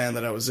playing in the band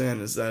that I was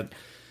in, is that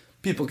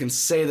people can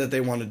say that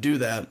they want to do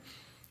that,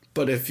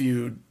 but if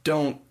you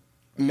don't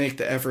make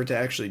the effort to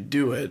actually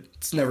do it,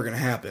 it's never going to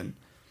happen.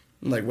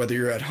 Like, whether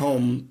you're at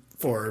home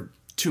for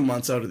 2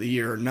 months out of the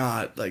year or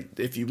not, like,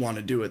 if you want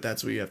to do it,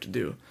 that's what you have to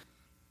do.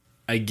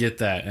 I get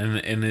that,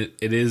 and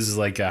it is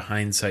like a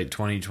hindsight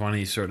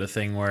 2020 sort of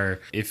thing, where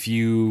if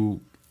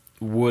you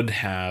would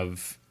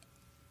have,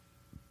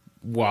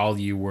 while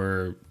you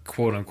were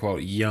quote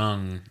unquote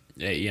young,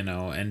 you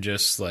know, and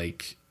just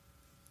like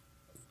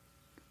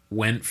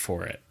went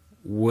for it,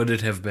 would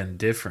it have been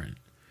different?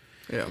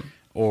 Yeah.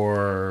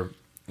 Or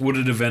would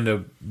it have ended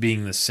up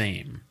being the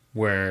same,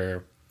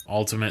 where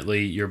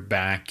ultimately you're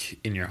back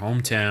in your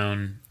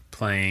hometown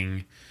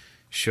playing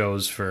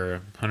shows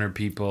for 100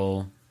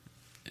 people,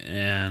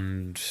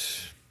 and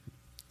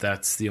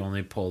that's the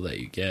only pull that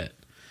you get?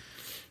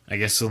 I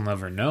guess you'll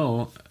never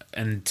know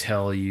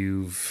until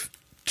you've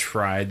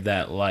tried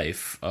that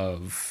life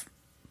of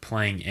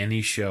playing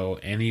any show,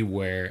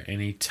 anywhere,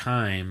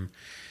 anytime,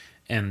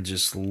 and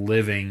just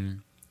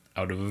living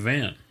out of a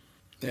van.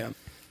 Yeah.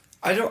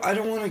 I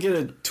don't want to get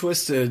it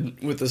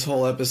twisted with this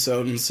whole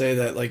episode and say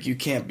that like you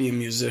can't be a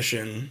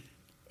musician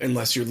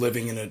unless you're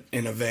living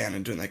in a van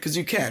and doing that, because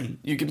you can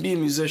be a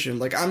musician.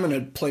 Like, I'm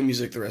gonna play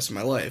music the rest of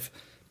my life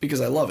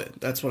because I love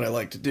it. That's what I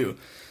like to do.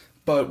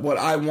 But what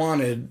I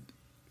wanted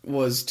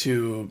was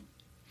to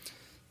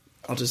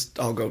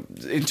I'll go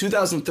in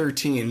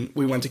 2013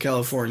 we went to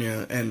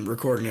California and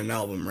recorded an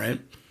album, right?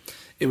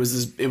 It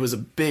was a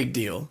big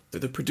deal.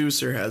 The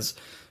producer has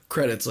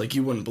credits like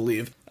you wouldn't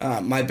believe.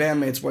 My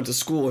bandmates went to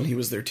school and he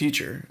was their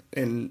teacher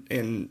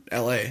in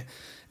LA,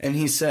 and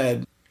he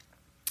said,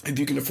 if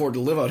you can afford to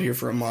live out here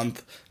for a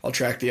month, I'll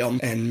track the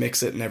album and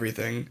mix it and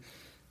everything,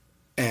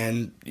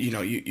 and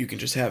you can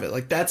just have it.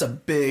 Like,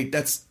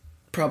 that's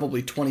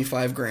probably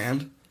 25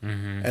 grand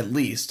at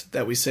least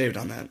that we saved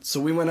on that. So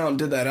we went out and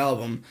did that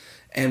album,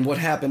 and what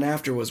happened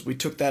after was we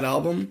took that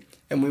album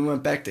and we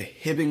went back to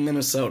Hibbing,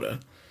 Minnesota,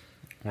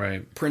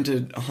 right,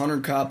 printed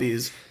 100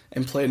 copies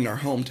and played in our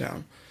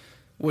hometown.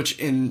 Which,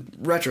 in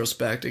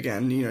retrospect,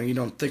 again, you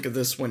don't think of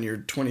this when you're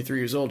 23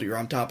 years old. You're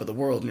on top of the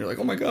world, and you're like,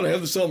 oh my god, I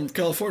have this album from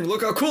California.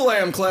 Look how cool I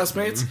am,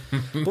 classmates.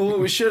 But what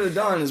we should have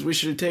done is we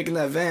should have taken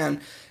that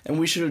van, and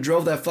we should have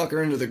drove that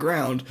fucker into the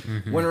ground,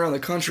 went around the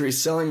country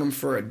selling them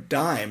for a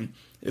dime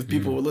if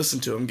people would listen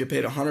to them, get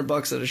paid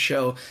 $100 at a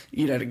show,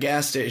 eat at a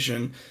gas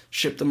station,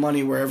 ship the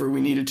money wherever we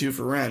needed to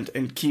for rent,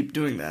 and keep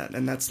doing that.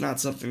 And that's not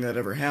something that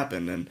ever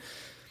happened, and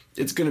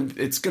it's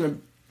gonna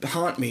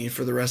haunt me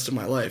for the rest of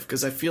my life,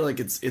 because I feel like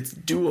it's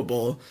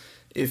doable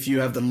if you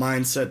have the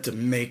mindset to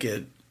make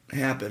it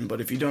happen.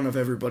 But if you don't have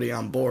everybody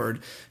on board,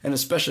 and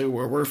especially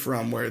where we're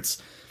from, where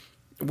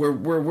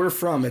we're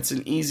from, it's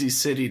an easy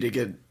city to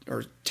get,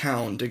 or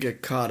town to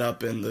get caught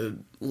up in the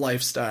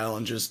lifestyle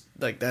and just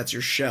like, that's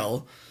your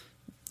shell.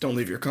 Don't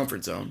leave your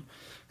comfort zone.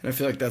 And I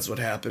feel like that's what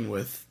happened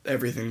with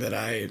everything that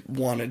I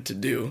wanted to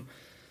do.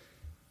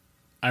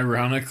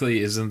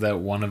 Ironically, isn't that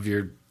one of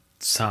your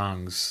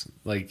songs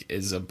like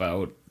is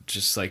about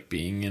just like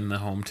being in the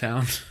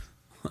hometown?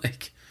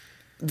 Like,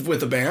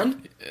 with a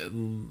band?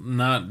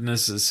 Not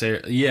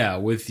necessarily. Yeah,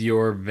 with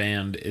your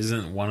band,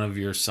 isn't one of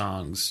your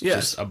songs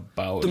just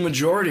about... The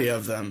majority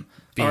of them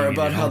are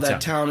about how that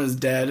town is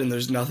dead and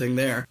there's nothing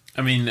there.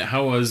 I mean,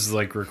 how was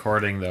like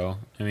recording though?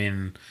 I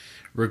mean,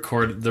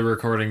 the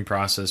recording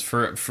process.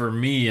 For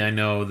me, I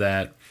know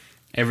that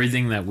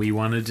everything that we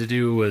wanted to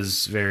do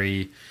was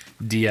very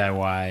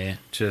DIY.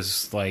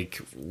 Just like,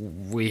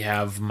 we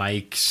have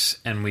mics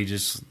and we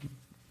just...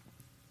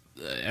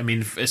 I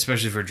mean,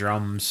 especially for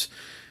drums,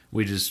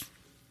 we just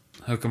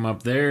hook them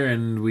up there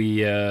and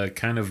we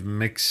kind of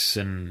mix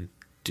and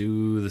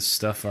do the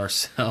stuff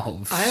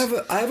ourselves. I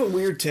have a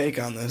weird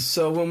take on this.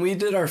 So when we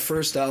did our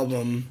first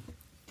album,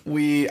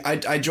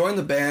 I joined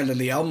the band and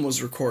the album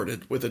was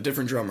recorded with a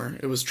different drummer.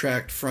 It was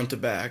tracked front to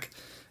back.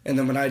 And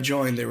then when I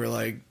joined, they were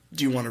like,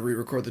 do you want to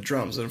re-record the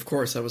drums? And of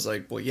course I was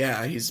like, well,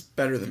 yeah, he's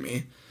better than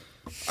me.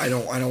 I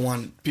don't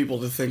want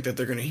people to think that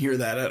they're going to hear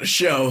that at a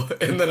show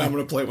and then I'm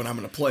going to play when I'm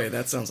going to play.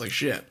 That sounds like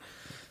shit.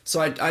 So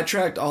I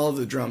tracked all of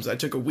the drums. I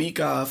took a week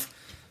off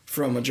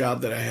from a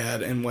job that I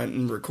had and went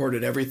and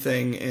recorded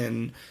everything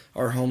in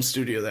our home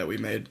studio that we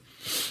made.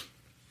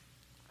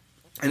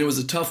 And it was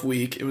a tough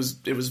week. It was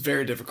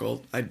very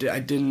difficult. I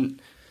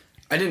didn't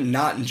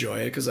not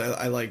enjoy it, because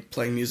I like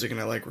playing music and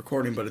I like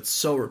recording, but it's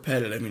so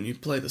repetitive. I mean, you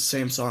play the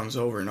same songs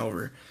over and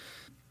over.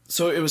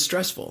 So it was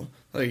stressful.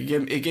 Like,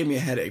 it gave me a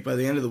headache. By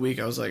the end of the week,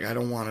 I was like, I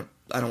don't want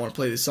to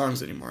play these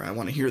songs anymore. I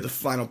want to hear the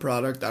final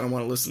product. I don't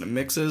want to listen to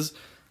mixes.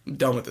 I'm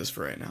done with this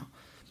for right now.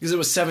 Because it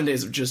was 7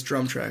 days of just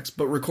drum tracks.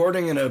 But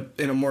recording in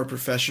a more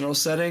professional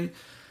setting,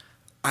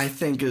 I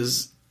think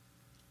it's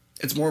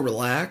more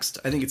relaxed.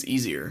 I think it's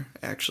easier,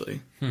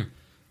 actually.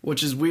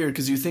 Which is weird,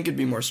 because you think it'd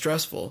be more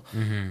stressful.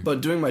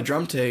 But doing my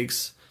drum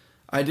takes,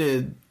 I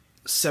did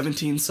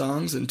 17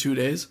 songs in 2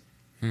 days.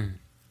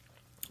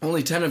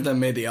 Only 10 of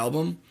them made the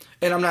album.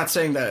 And I'm not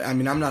saying that, I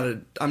mean, I'm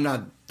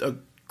not a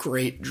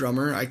great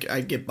drummer. I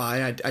get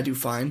by. I do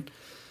fine.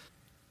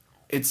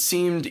 It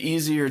seemed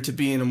easier to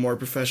be in a more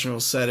professional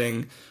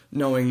setting,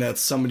 knowing that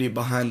somebody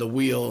behind the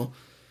wheel,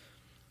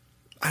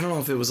 I don't know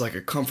if it was like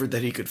a comfort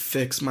that he could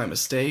fix my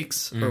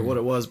mistakes or what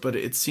it was, but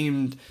it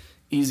seemed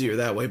easier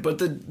that way.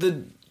 But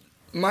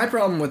my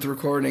problem with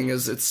recording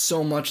is it's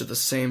so much of the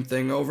same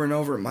thing over and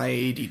over. My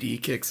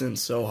ADD kicks in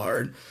so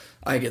hard.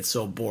 I get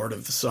so bored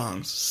of the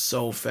songs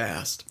so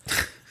fast.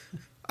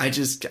 I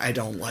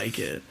don't like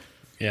it.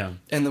 Yeah.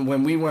 And then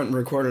when we went and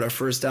recorded our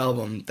first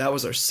album, that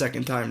was our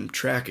second time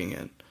tracking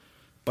it.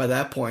 By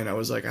that point, I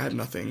was like, I'm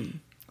not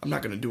going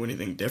to do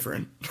anything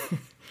different.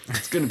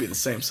 It's going to be the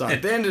same song.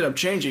 They ended up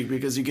changing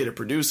because you get a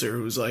producer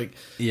who's like,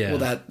 well,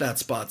 that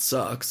spot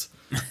sucks.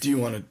 Do you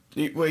want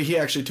to... Well, he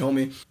actually told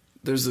me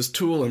there's this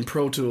tool in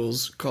Pro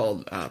Tools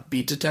called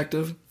Beat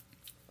Detective.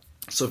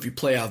 So if you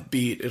play off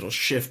beat, it'll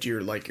shift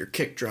your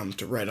kick drum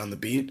to right on the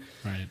beat.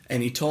 Right.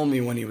 And he told me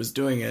when he was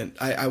doing it,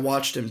 I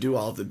watched him do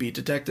all of the beat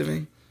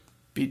detectiving.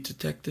 Beat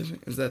detective?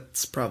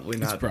 That's probably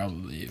not... It's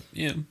probably,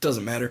 yeah.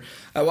 Doesn't matter.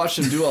 I watched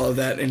him do all of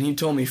that, and he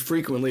told me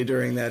frequently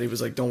during that, he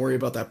was like, don't worry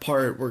about that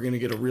part. We're going to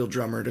get a real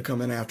drummer to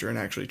come in after and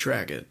actually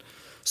track it.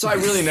 So I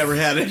really never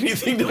had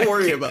anything to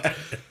worry about.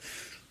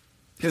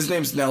 His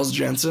name's Nels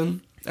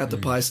Jensen at the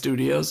Pi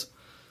Studios.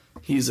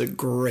 He's a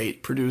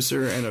great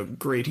producer and a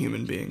great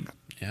human being.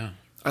 Yeah.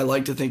 I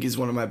like to think he's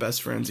one of my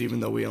best friends, even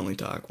though we only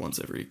talk once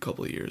every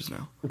couple of years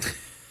now.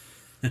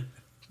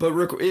 But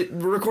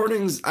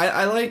recordings,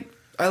 I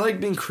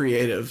like being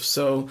creative.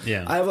 So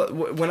yeah.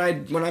 When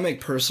I make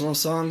personal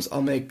songs,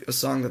 I'll make a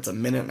song that's a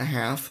minute and a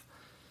half,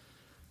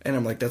 and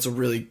I'm like, that's a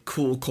really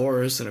cool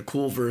chorus and a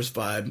cool verse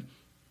vibe.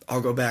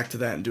 I'll go back to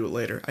that and do it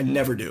later. I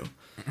never do.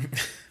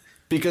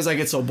 Because I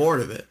get so bored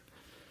of it.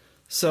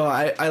 So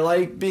I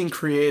like being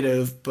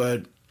creative,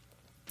 but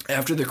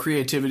after the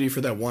creativity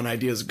for that one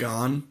idea is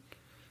gone,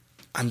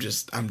 I'm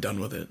done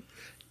with it.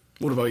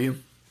 What about you?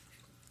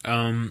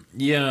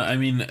 Yeah, I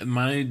mean,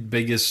 my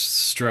biggest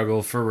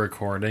struggle for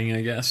recording,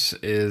 I guess,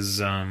 is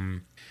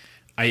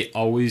I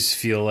always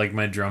feel like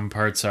my drum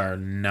parts are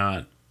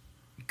not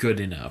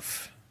good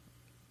enough.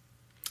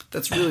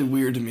 That's really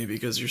weird to me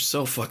because you're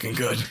so fucking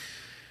good.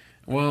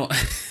 Well,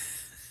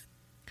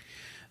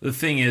 the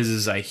thing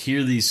is I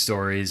hear these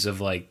stories of,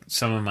 like,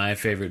 some of my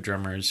favorite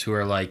drummers who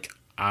are like,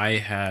 I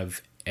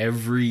have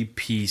every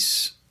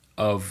piece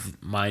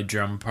of my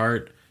drum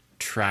part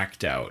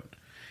tracked out.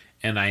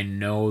 And I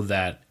know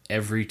that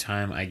every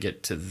time I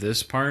get to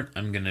this part,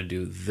 I'm going to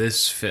do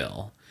this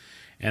fill.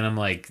 And I'm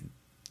like,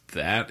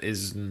 that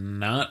is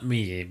not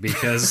me.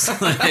 Because,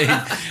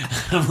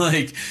 I'm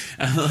like,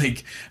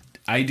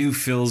 I do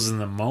fills in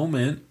the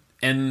moment.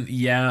 And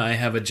yeah, I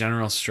have a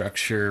general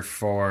structure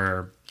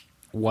for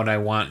what I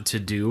want to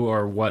do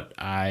or what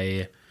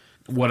I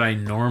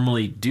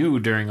normally do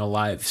during a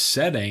live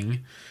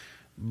setting.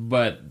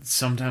 But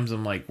sometimes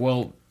I'm like,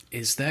 well,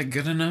 is that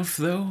good enough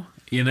though?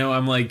 You know,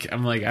 I'm like,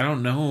 I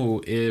don't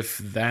know if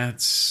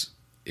that's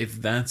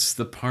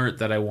the part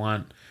that I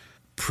want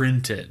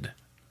printed.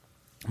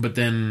 But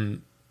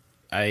then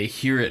I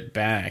hear it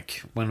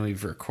back when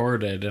we've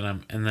recorded,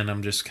 and then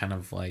I'm just kind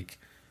of like,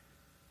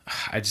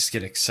 I just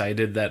get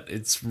excited that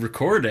it's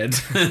recorded.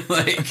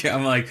 Like,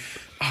 I'm like,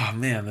 oh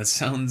man, that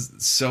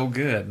sounds so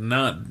good.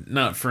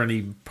 Not for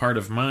any part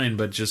of mine,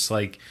 but just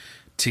like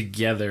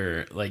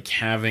together, like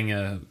having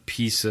a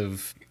piece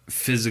of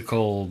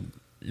physical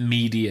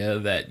media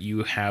that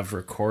you have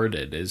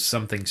recorded is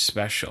something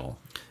special.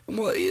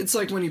 Well, it's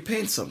like when you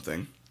paint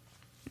something.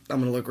 I'm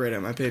going to look right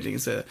at my painting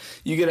and say that.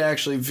 You get to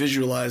actually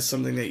visualize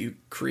something that you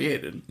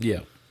created.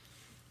 Yeah.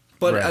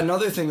 But right.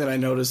 Another thing that I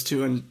noticed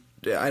too, and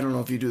I don't know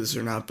if you do this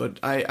or not, but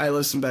I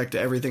listen back to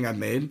everything I've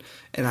made,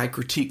 and I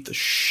critique the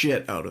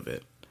shit out of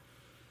it.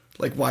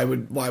 Like, why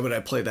would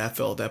I play that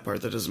fill at that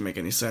part? That doesn't make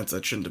any sense.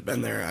 That shouldn't have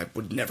been there. I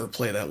would never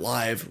play that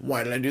live.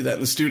 Why did I do that in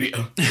the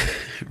studio?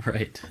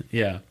 Right.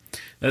 Yeah.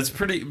 That's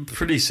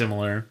pretty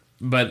similar.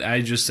 But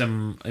I just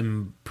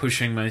am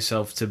pushing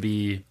myself to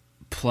be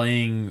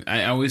playing.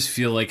 I always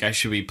feel like I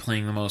should be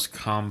playing the most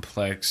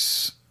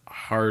complex,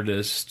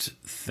 hardest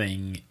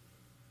thing.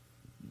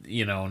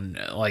 You know,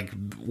 like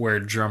where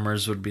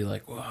drummers would be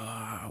like,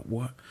 "Wow,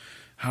 what?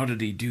 How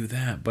did he do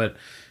that?" But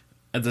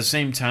at the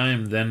same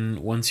time,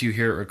 then once you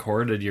hear it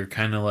recorded, you're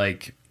kind of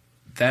like,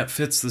 that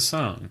fits the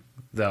song,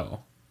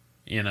 though.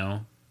 You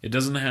know, it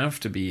doesn't have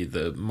to be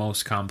the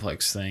most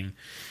complex thing.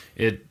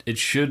 It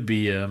should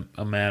be a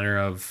matter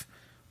of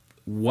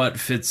what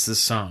fits the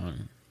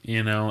song,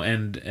 you know,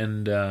 and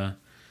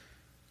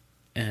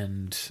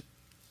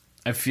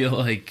I feel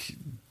like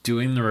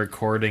doing the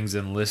recordings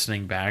and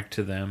listening back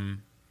to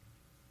them,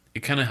 it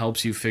kind of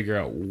helps you figure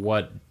out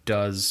what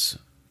does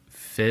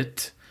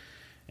fit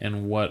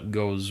and what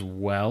goes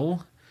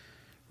well,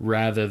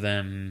 rather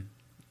than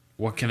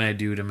what can I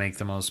do to make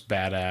the most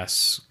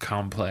badass,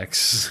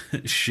 complex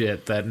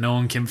shit that no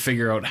one can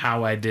figure out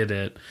how I did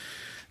it.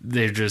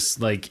 They're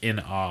just like in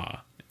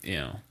awe, you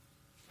know.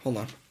 Hold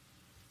on.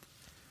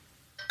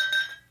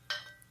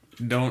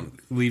 Don't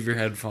leave your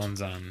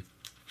headphones on.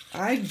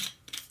 I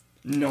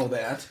know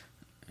that.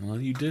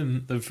 Well, you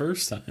didn't the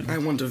first time. I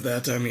wouldn't have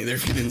that time either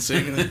if you didn't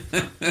say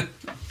anything.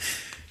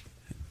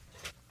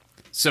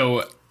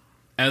 So,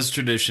 as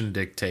tradition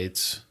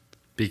dictates,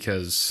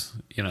 because,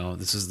 you know,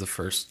 this is the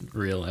first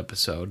real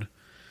episode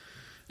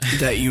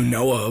that you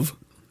know of.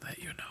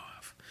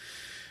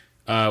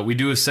 We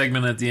do a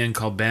segment at the end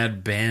called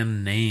Bad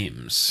Band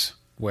Names,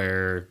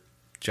 where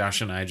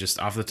Josh and I, just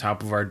off the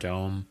top of our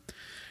dome,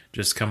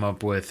 just come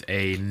up with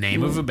a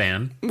name of a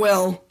band.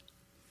 Well,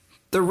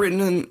 they're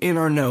written in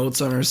our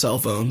notes on our cell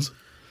phones,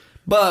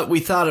 but we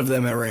thought of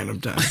them at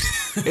random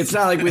times. It's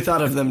not like we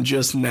thought of them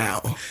just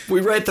now.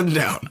 We write them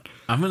down.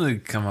 I'm going to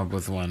come up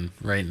with one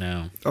right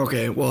now.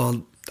 Okay,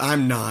 well,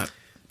 I'm not,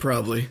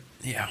 probably.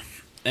 Yeah.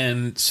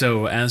 And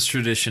so, as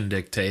tradition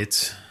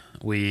dictates,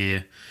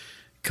 we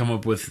come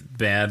up with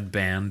bad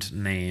band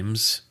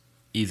names,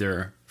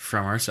 either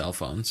from our cell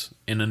phones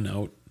in a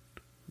note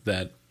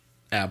that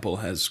Apple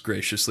has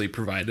graciously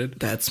provided.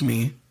 That's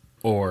me.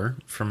 Or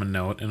from a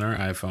note in our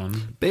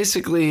iPhone.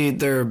 Basically,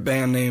 they're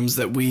band names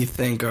that we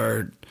think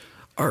are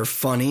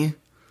funny.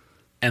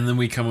 And then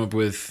we come up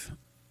with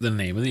the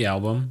name of the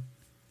album,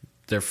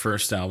 their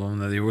first album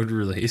that they would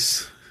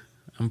release.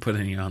 I'm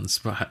putting you on the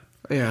spot.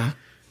 Yeah.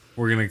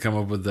 we're going to come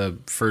up with the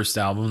first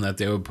album that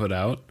they would put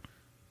out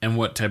and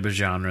what type of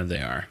genre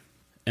they are.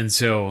 And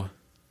so,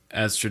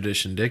 as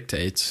tradition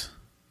dictates,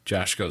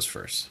 Josh goes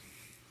first.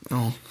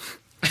 Oh.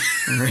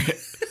 Right.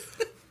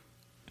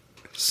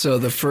 So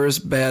the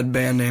first bad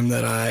band name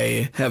that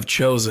I have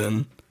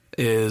chosen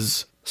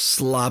is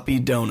Sloppy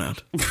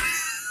Donut.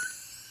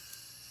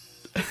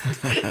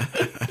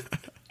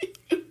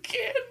 You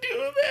can't do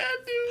that,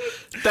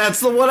 dude. That's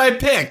the one I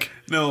pick.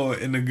 No,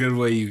 in a good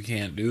way, you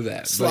can't do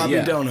that. Sloppy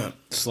Donut.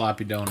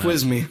 Sloppy Donut.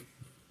 Quiz me.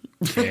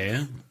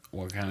 Okay.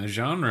 What kind of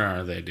genre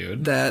are they,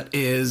 dude? That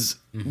is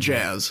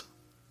jazz.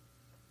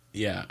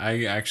 Yeah,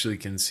 I actually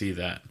can see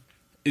that.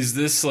 Is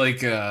this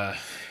like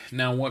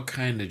now what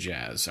kind of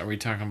jazz? Are we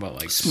talking about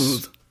like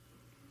Smooth.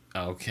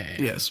 Okay.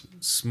 Yes.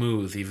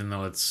 Smooth, even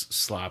though it's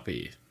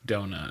sloppy.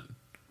 Donut.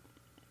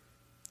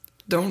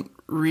 Don't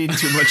read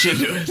too much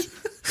into it.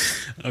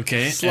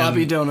 Okay.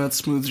 Sloppy donut,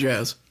 smooth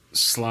jazz.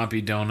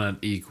 Sloppy donut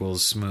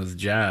equals smooth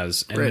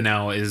jazz. And Right.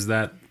 now is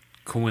that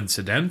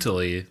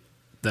coincidentally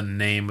the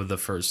name of the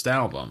first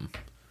album?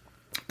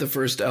 The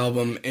first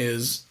album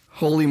is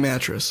Holy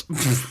Mattress.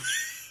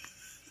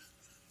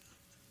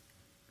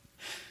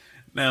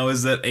 Now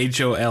is that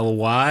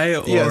HOLY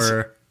or Yes.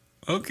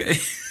 Okay.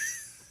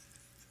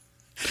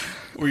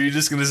 Were you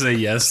just gonna say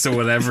yes to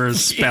whatever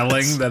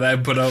spelling that I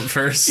put out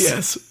first?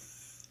 Yes.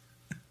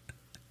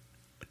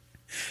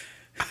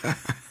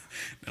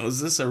 Now,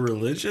 is this a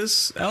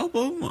religious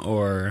album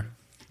or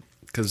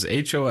because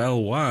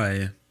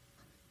HOLY?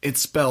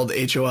 It's spelled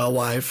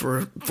HOLY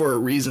for a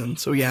reason,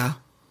 so yeah.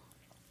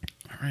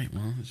 All right,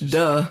 well, let's just,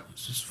 Duh.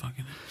 let's just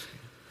fucking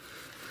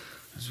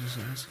let's just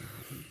ask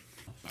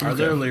you. Are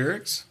there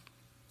lyrics?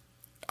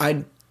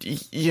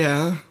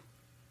 Yeah.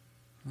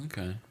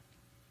 Okay.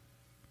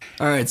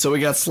 All right, so we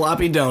got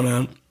Sloppy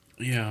Donut.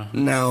 Yeah.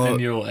 Now-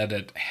 and you'll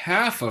edit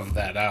half of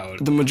that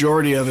out. The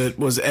majority of it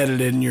was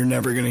edited and you're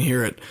never going to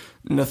hear it.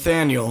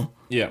 Nathaniel,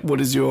 Yeah.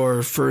 what is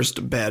your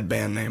first bad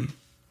band name?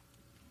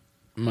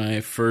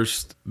 My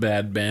first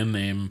bad band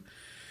name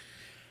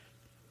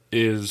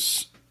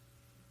is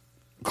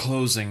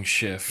Closing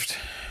Shift.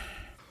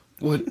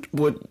 What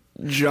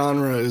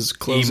genre is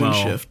Closing Emo.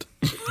 Shift?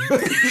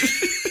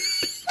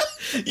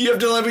 You have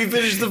to let me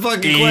finish the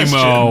fucking question.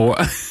 Emo.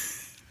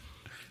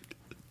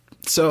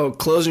 So,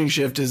 Closing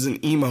Shift is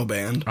an emo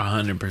band.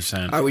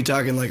 100%. Are we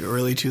talking like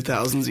early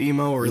 2000s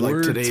emo or like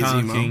We're today's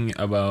emo? talking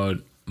about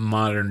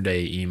modern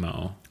day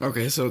emo.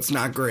 Okay, so it's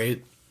not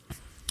great.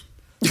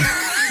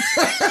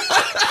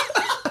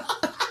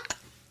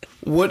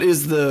 What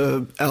is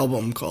the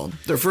album called?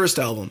 Their first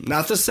album.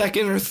 Not the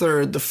second or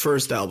third, the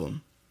first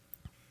album.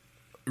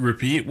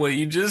 Repeat what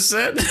you just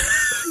said?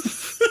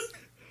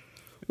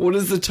 What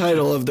is the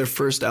title of their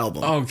first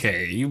album?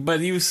 Okay,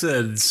 but you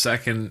said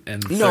second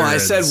and third. No, I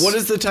said, what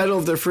is the title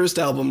of their first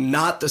album,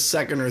 not the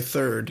second or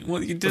third?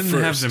 Well, you didn't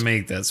have to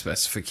make that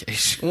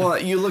specification. Well,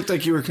 you looked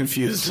like you were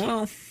confused.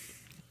 Well,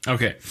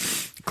 okay.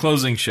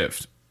 Closing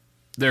Shift.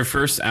 Their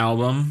first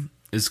album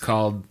is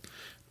called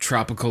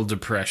Tropical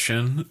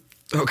Depression.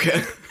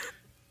 Okay.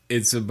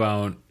 It's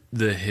about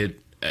the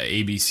hit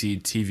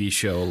ABC TV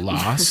show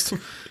Lost.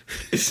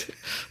 Is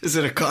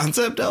it a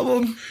concept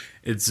album?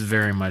 It's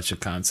very much a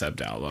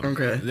concept album.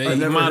 Okay. The I've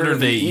never modern heard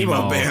of an day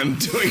emo band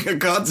doing a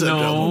concept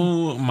album.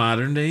 No,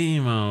 modern day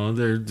emo.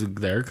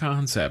 They're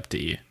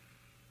concept-y.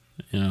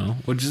 You know,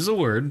 which is a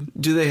word.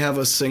 Do they have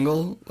a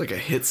single, like a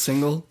hit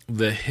single?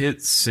 The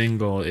hit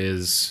single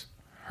is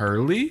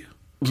Hurley?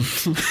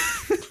 The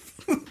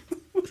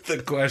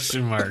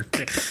question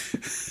mark.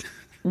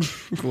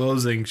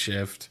 Closing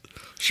Shift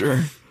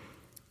Sure.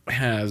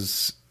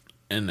 has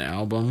an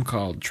album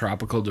called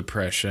Tropical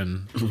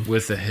Depression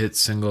with a hit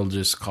single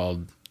just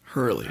called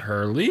Hurley.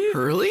 Hurley?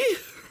 Hurley?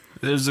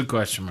 There's a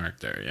question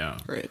mark there, yeah.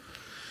 Right.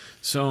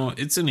 So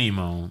it's an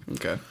emo.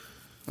 Okay.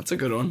 That's a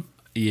good one.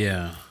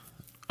 Yeah.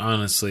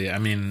 Honestly, I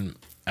mean,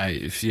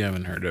 if you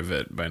haven't heard of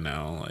it by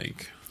now,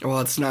 like...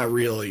 Well, it's not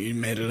real. You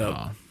made it up.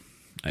 Oh,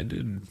 I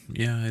did.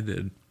 Yeah, I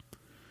did.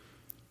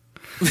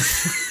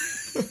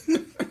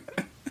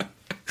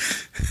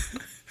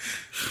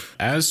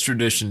 As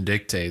tradition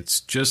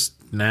dictates, just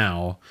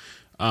now,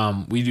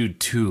 we do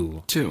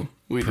two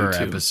We per do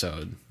two.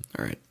 episode.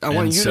 All right. I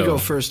want And you so- to go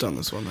first on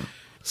this one, though.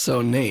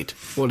 So, Nate,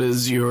 what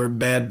is your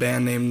bad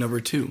band name number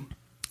 2?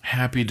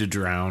 Happy to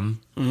Drown.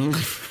 Of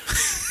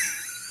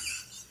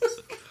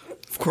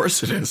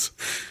course it is.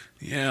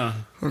 Yeah.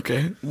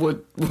 Okay.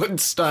 What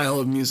style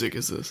of music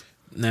is this?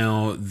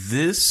 Now,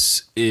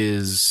 this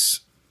is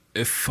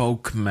a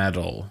folk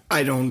metal.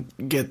 I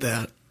don't get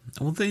that.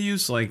 Well, they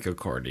use, like,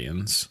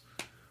 accordions.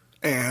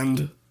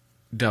 And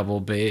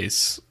Double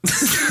bass.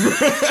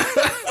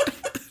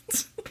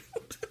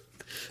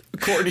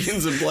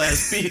 accordions and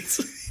blast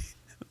beats.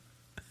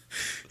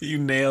 You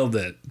nailed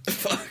it.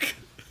 Fuck.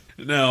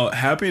 No,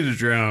 Happy to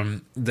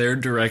Drown, they're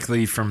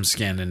directly from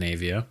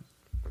Scandinavia.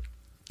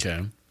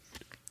 Okay.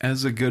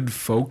 As a good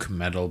folk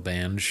metal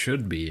band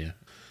should be.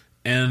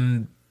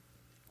 And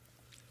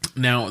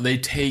now they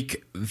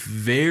take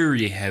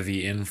very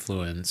heavy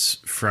influence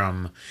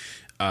from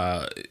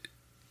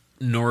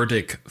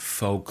Nordic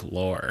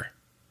folklore.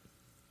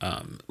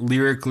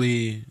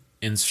 Lyrically,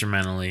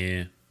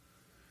 instrumentally,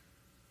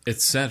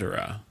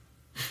 etc.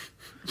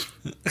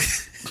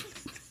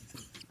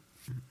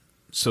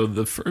 So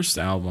the first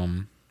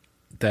album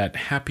that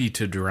Happy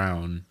to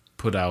Drown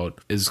put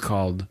out is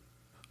called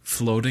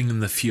Floating in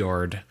the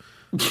Fjord.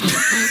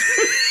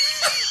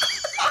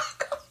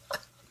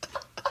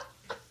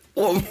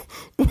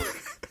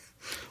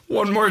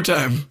 One more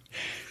time.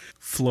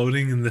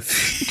 Floating in the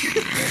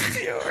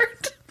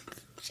Fjord.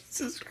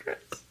 Jesus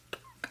Christ.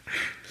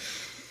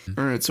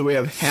 All right, so we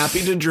have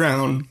Happy to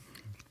Drown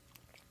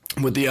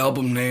with the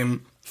album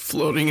name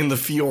Floating in the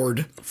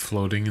Fjord.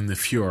 Floating in the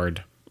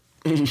Fjord.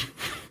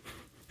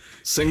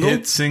 Single?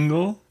 Hit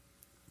single,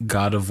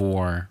 God of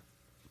War.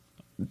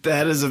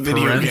 That is a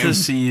video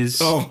Parentheses.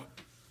 game. Oh.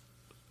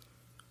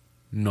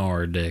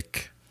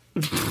 Nordic.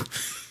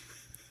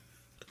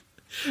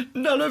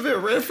 None of it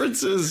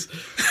references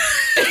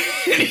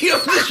any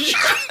of the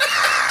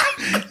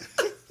genre.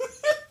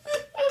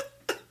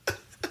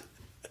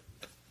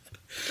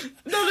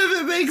 None of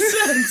it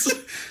makes sense.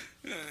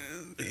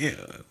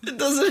 Yeah, It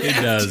doesn't it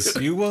have does.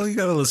 to. You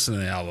gotta listen to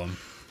the album.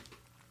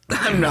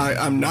 I'm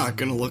not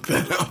gonna look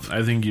that up.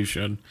 I think you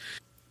should.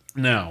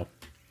 Now,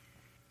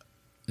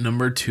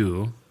 number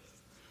 2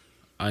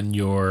 on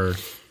your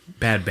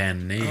bad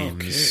band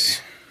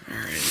names. Okay.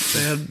 Alright.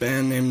 Bad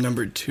band name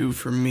number 2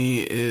 for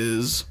me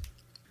is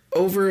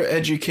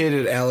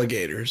Overeducated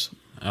Alligators.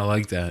 I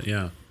like that,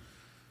 yeah.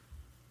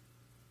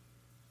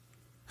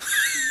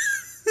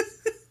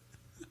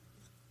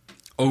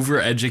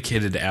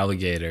 Overeducated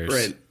Alligators.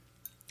 Right.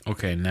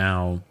 Okay,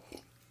 now,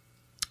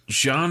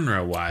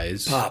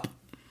 genre-wise, Pop.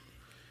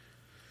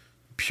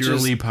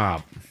 purely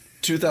pop.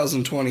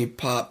 2020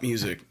 pop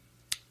music.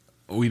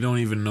 We don't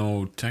even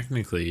know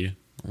technically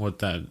what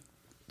that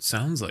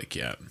sounds like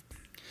yet.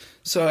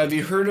 So have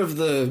you heard of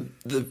the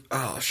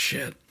oh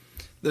shit.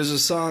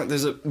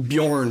 There's a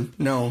Bjorn,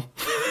 no.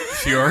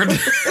 Fjord?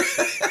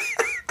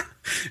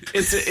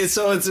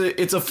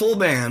 It's a full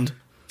band.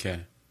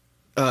 Okay.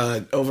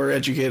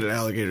 Overeducated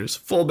Alligators.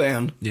 Full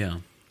band. Yeah.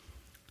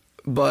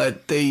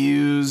 But they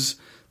use,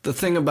 the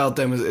thing about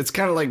them is it's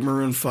kind of like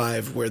Maroon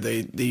 5 where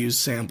they use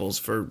samples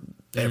for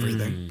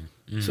everything.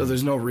 So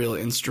there's no real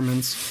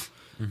instruments.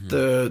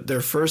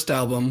 Their first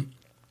album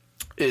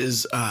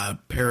is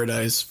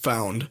Paradise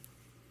Found.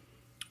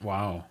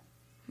 Wow.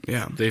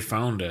 Yeah. They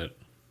found it.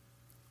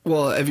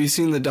 Well, have you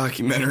seen the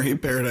documentary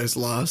Paradise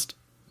Lost?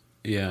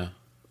 Yeah.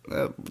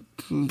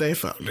 They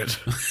found it.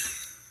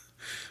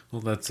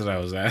 Well, that's what I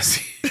was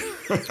asking.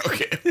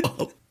 Okay.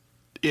 Well,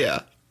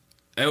 yeah.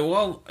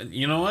 Well,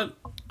 you know what?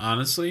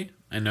 Honestly,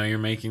 I know you're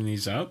making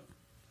these up.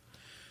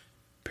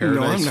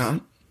 No, I'm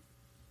not.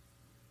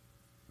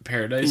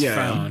 Paradise Yeah.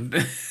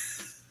 Found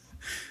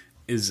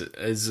is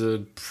a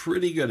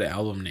pretty good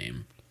album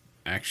name,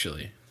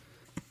 actually.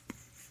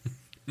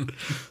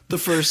 The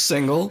first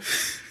single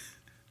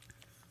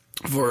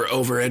for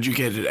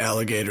Overeducated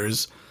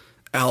Alligators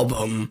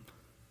album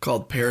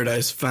called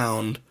Paradise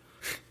Found,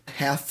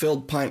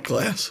 half-filled pint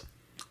glass.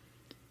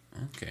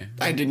 Okay.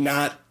 I did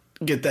not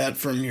get that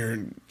from your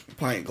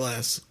pint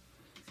glass.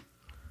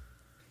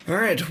 All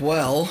right,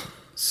 well,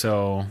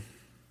 So,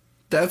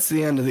 that's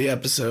the end of the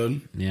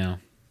episode. yeah.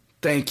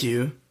 Thank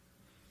you.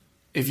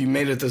 If you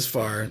made it this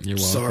far, You're welcome.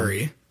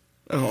 sorry.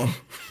 Oh,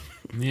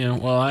 Yeah,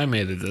 well, I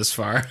made it this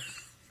far.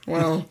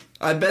 well,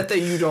 I bet that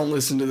you don't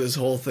listen to this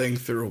whole thing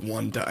through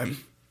one time.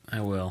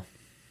 I will.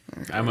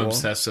 I'm well.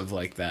 obsessive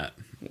like that.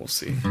 We'll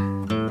see.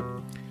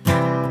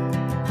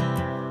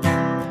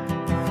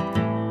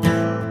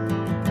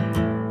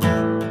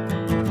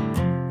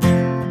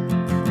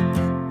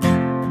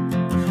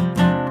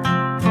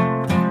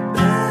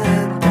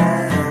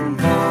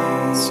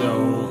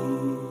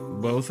 So,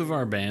 both of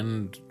our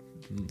band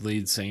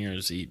lead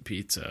singers eat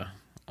pizza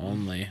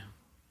only.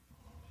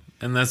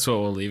 And that's what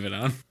we'll leave it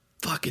on.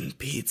 Fucking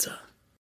pizza.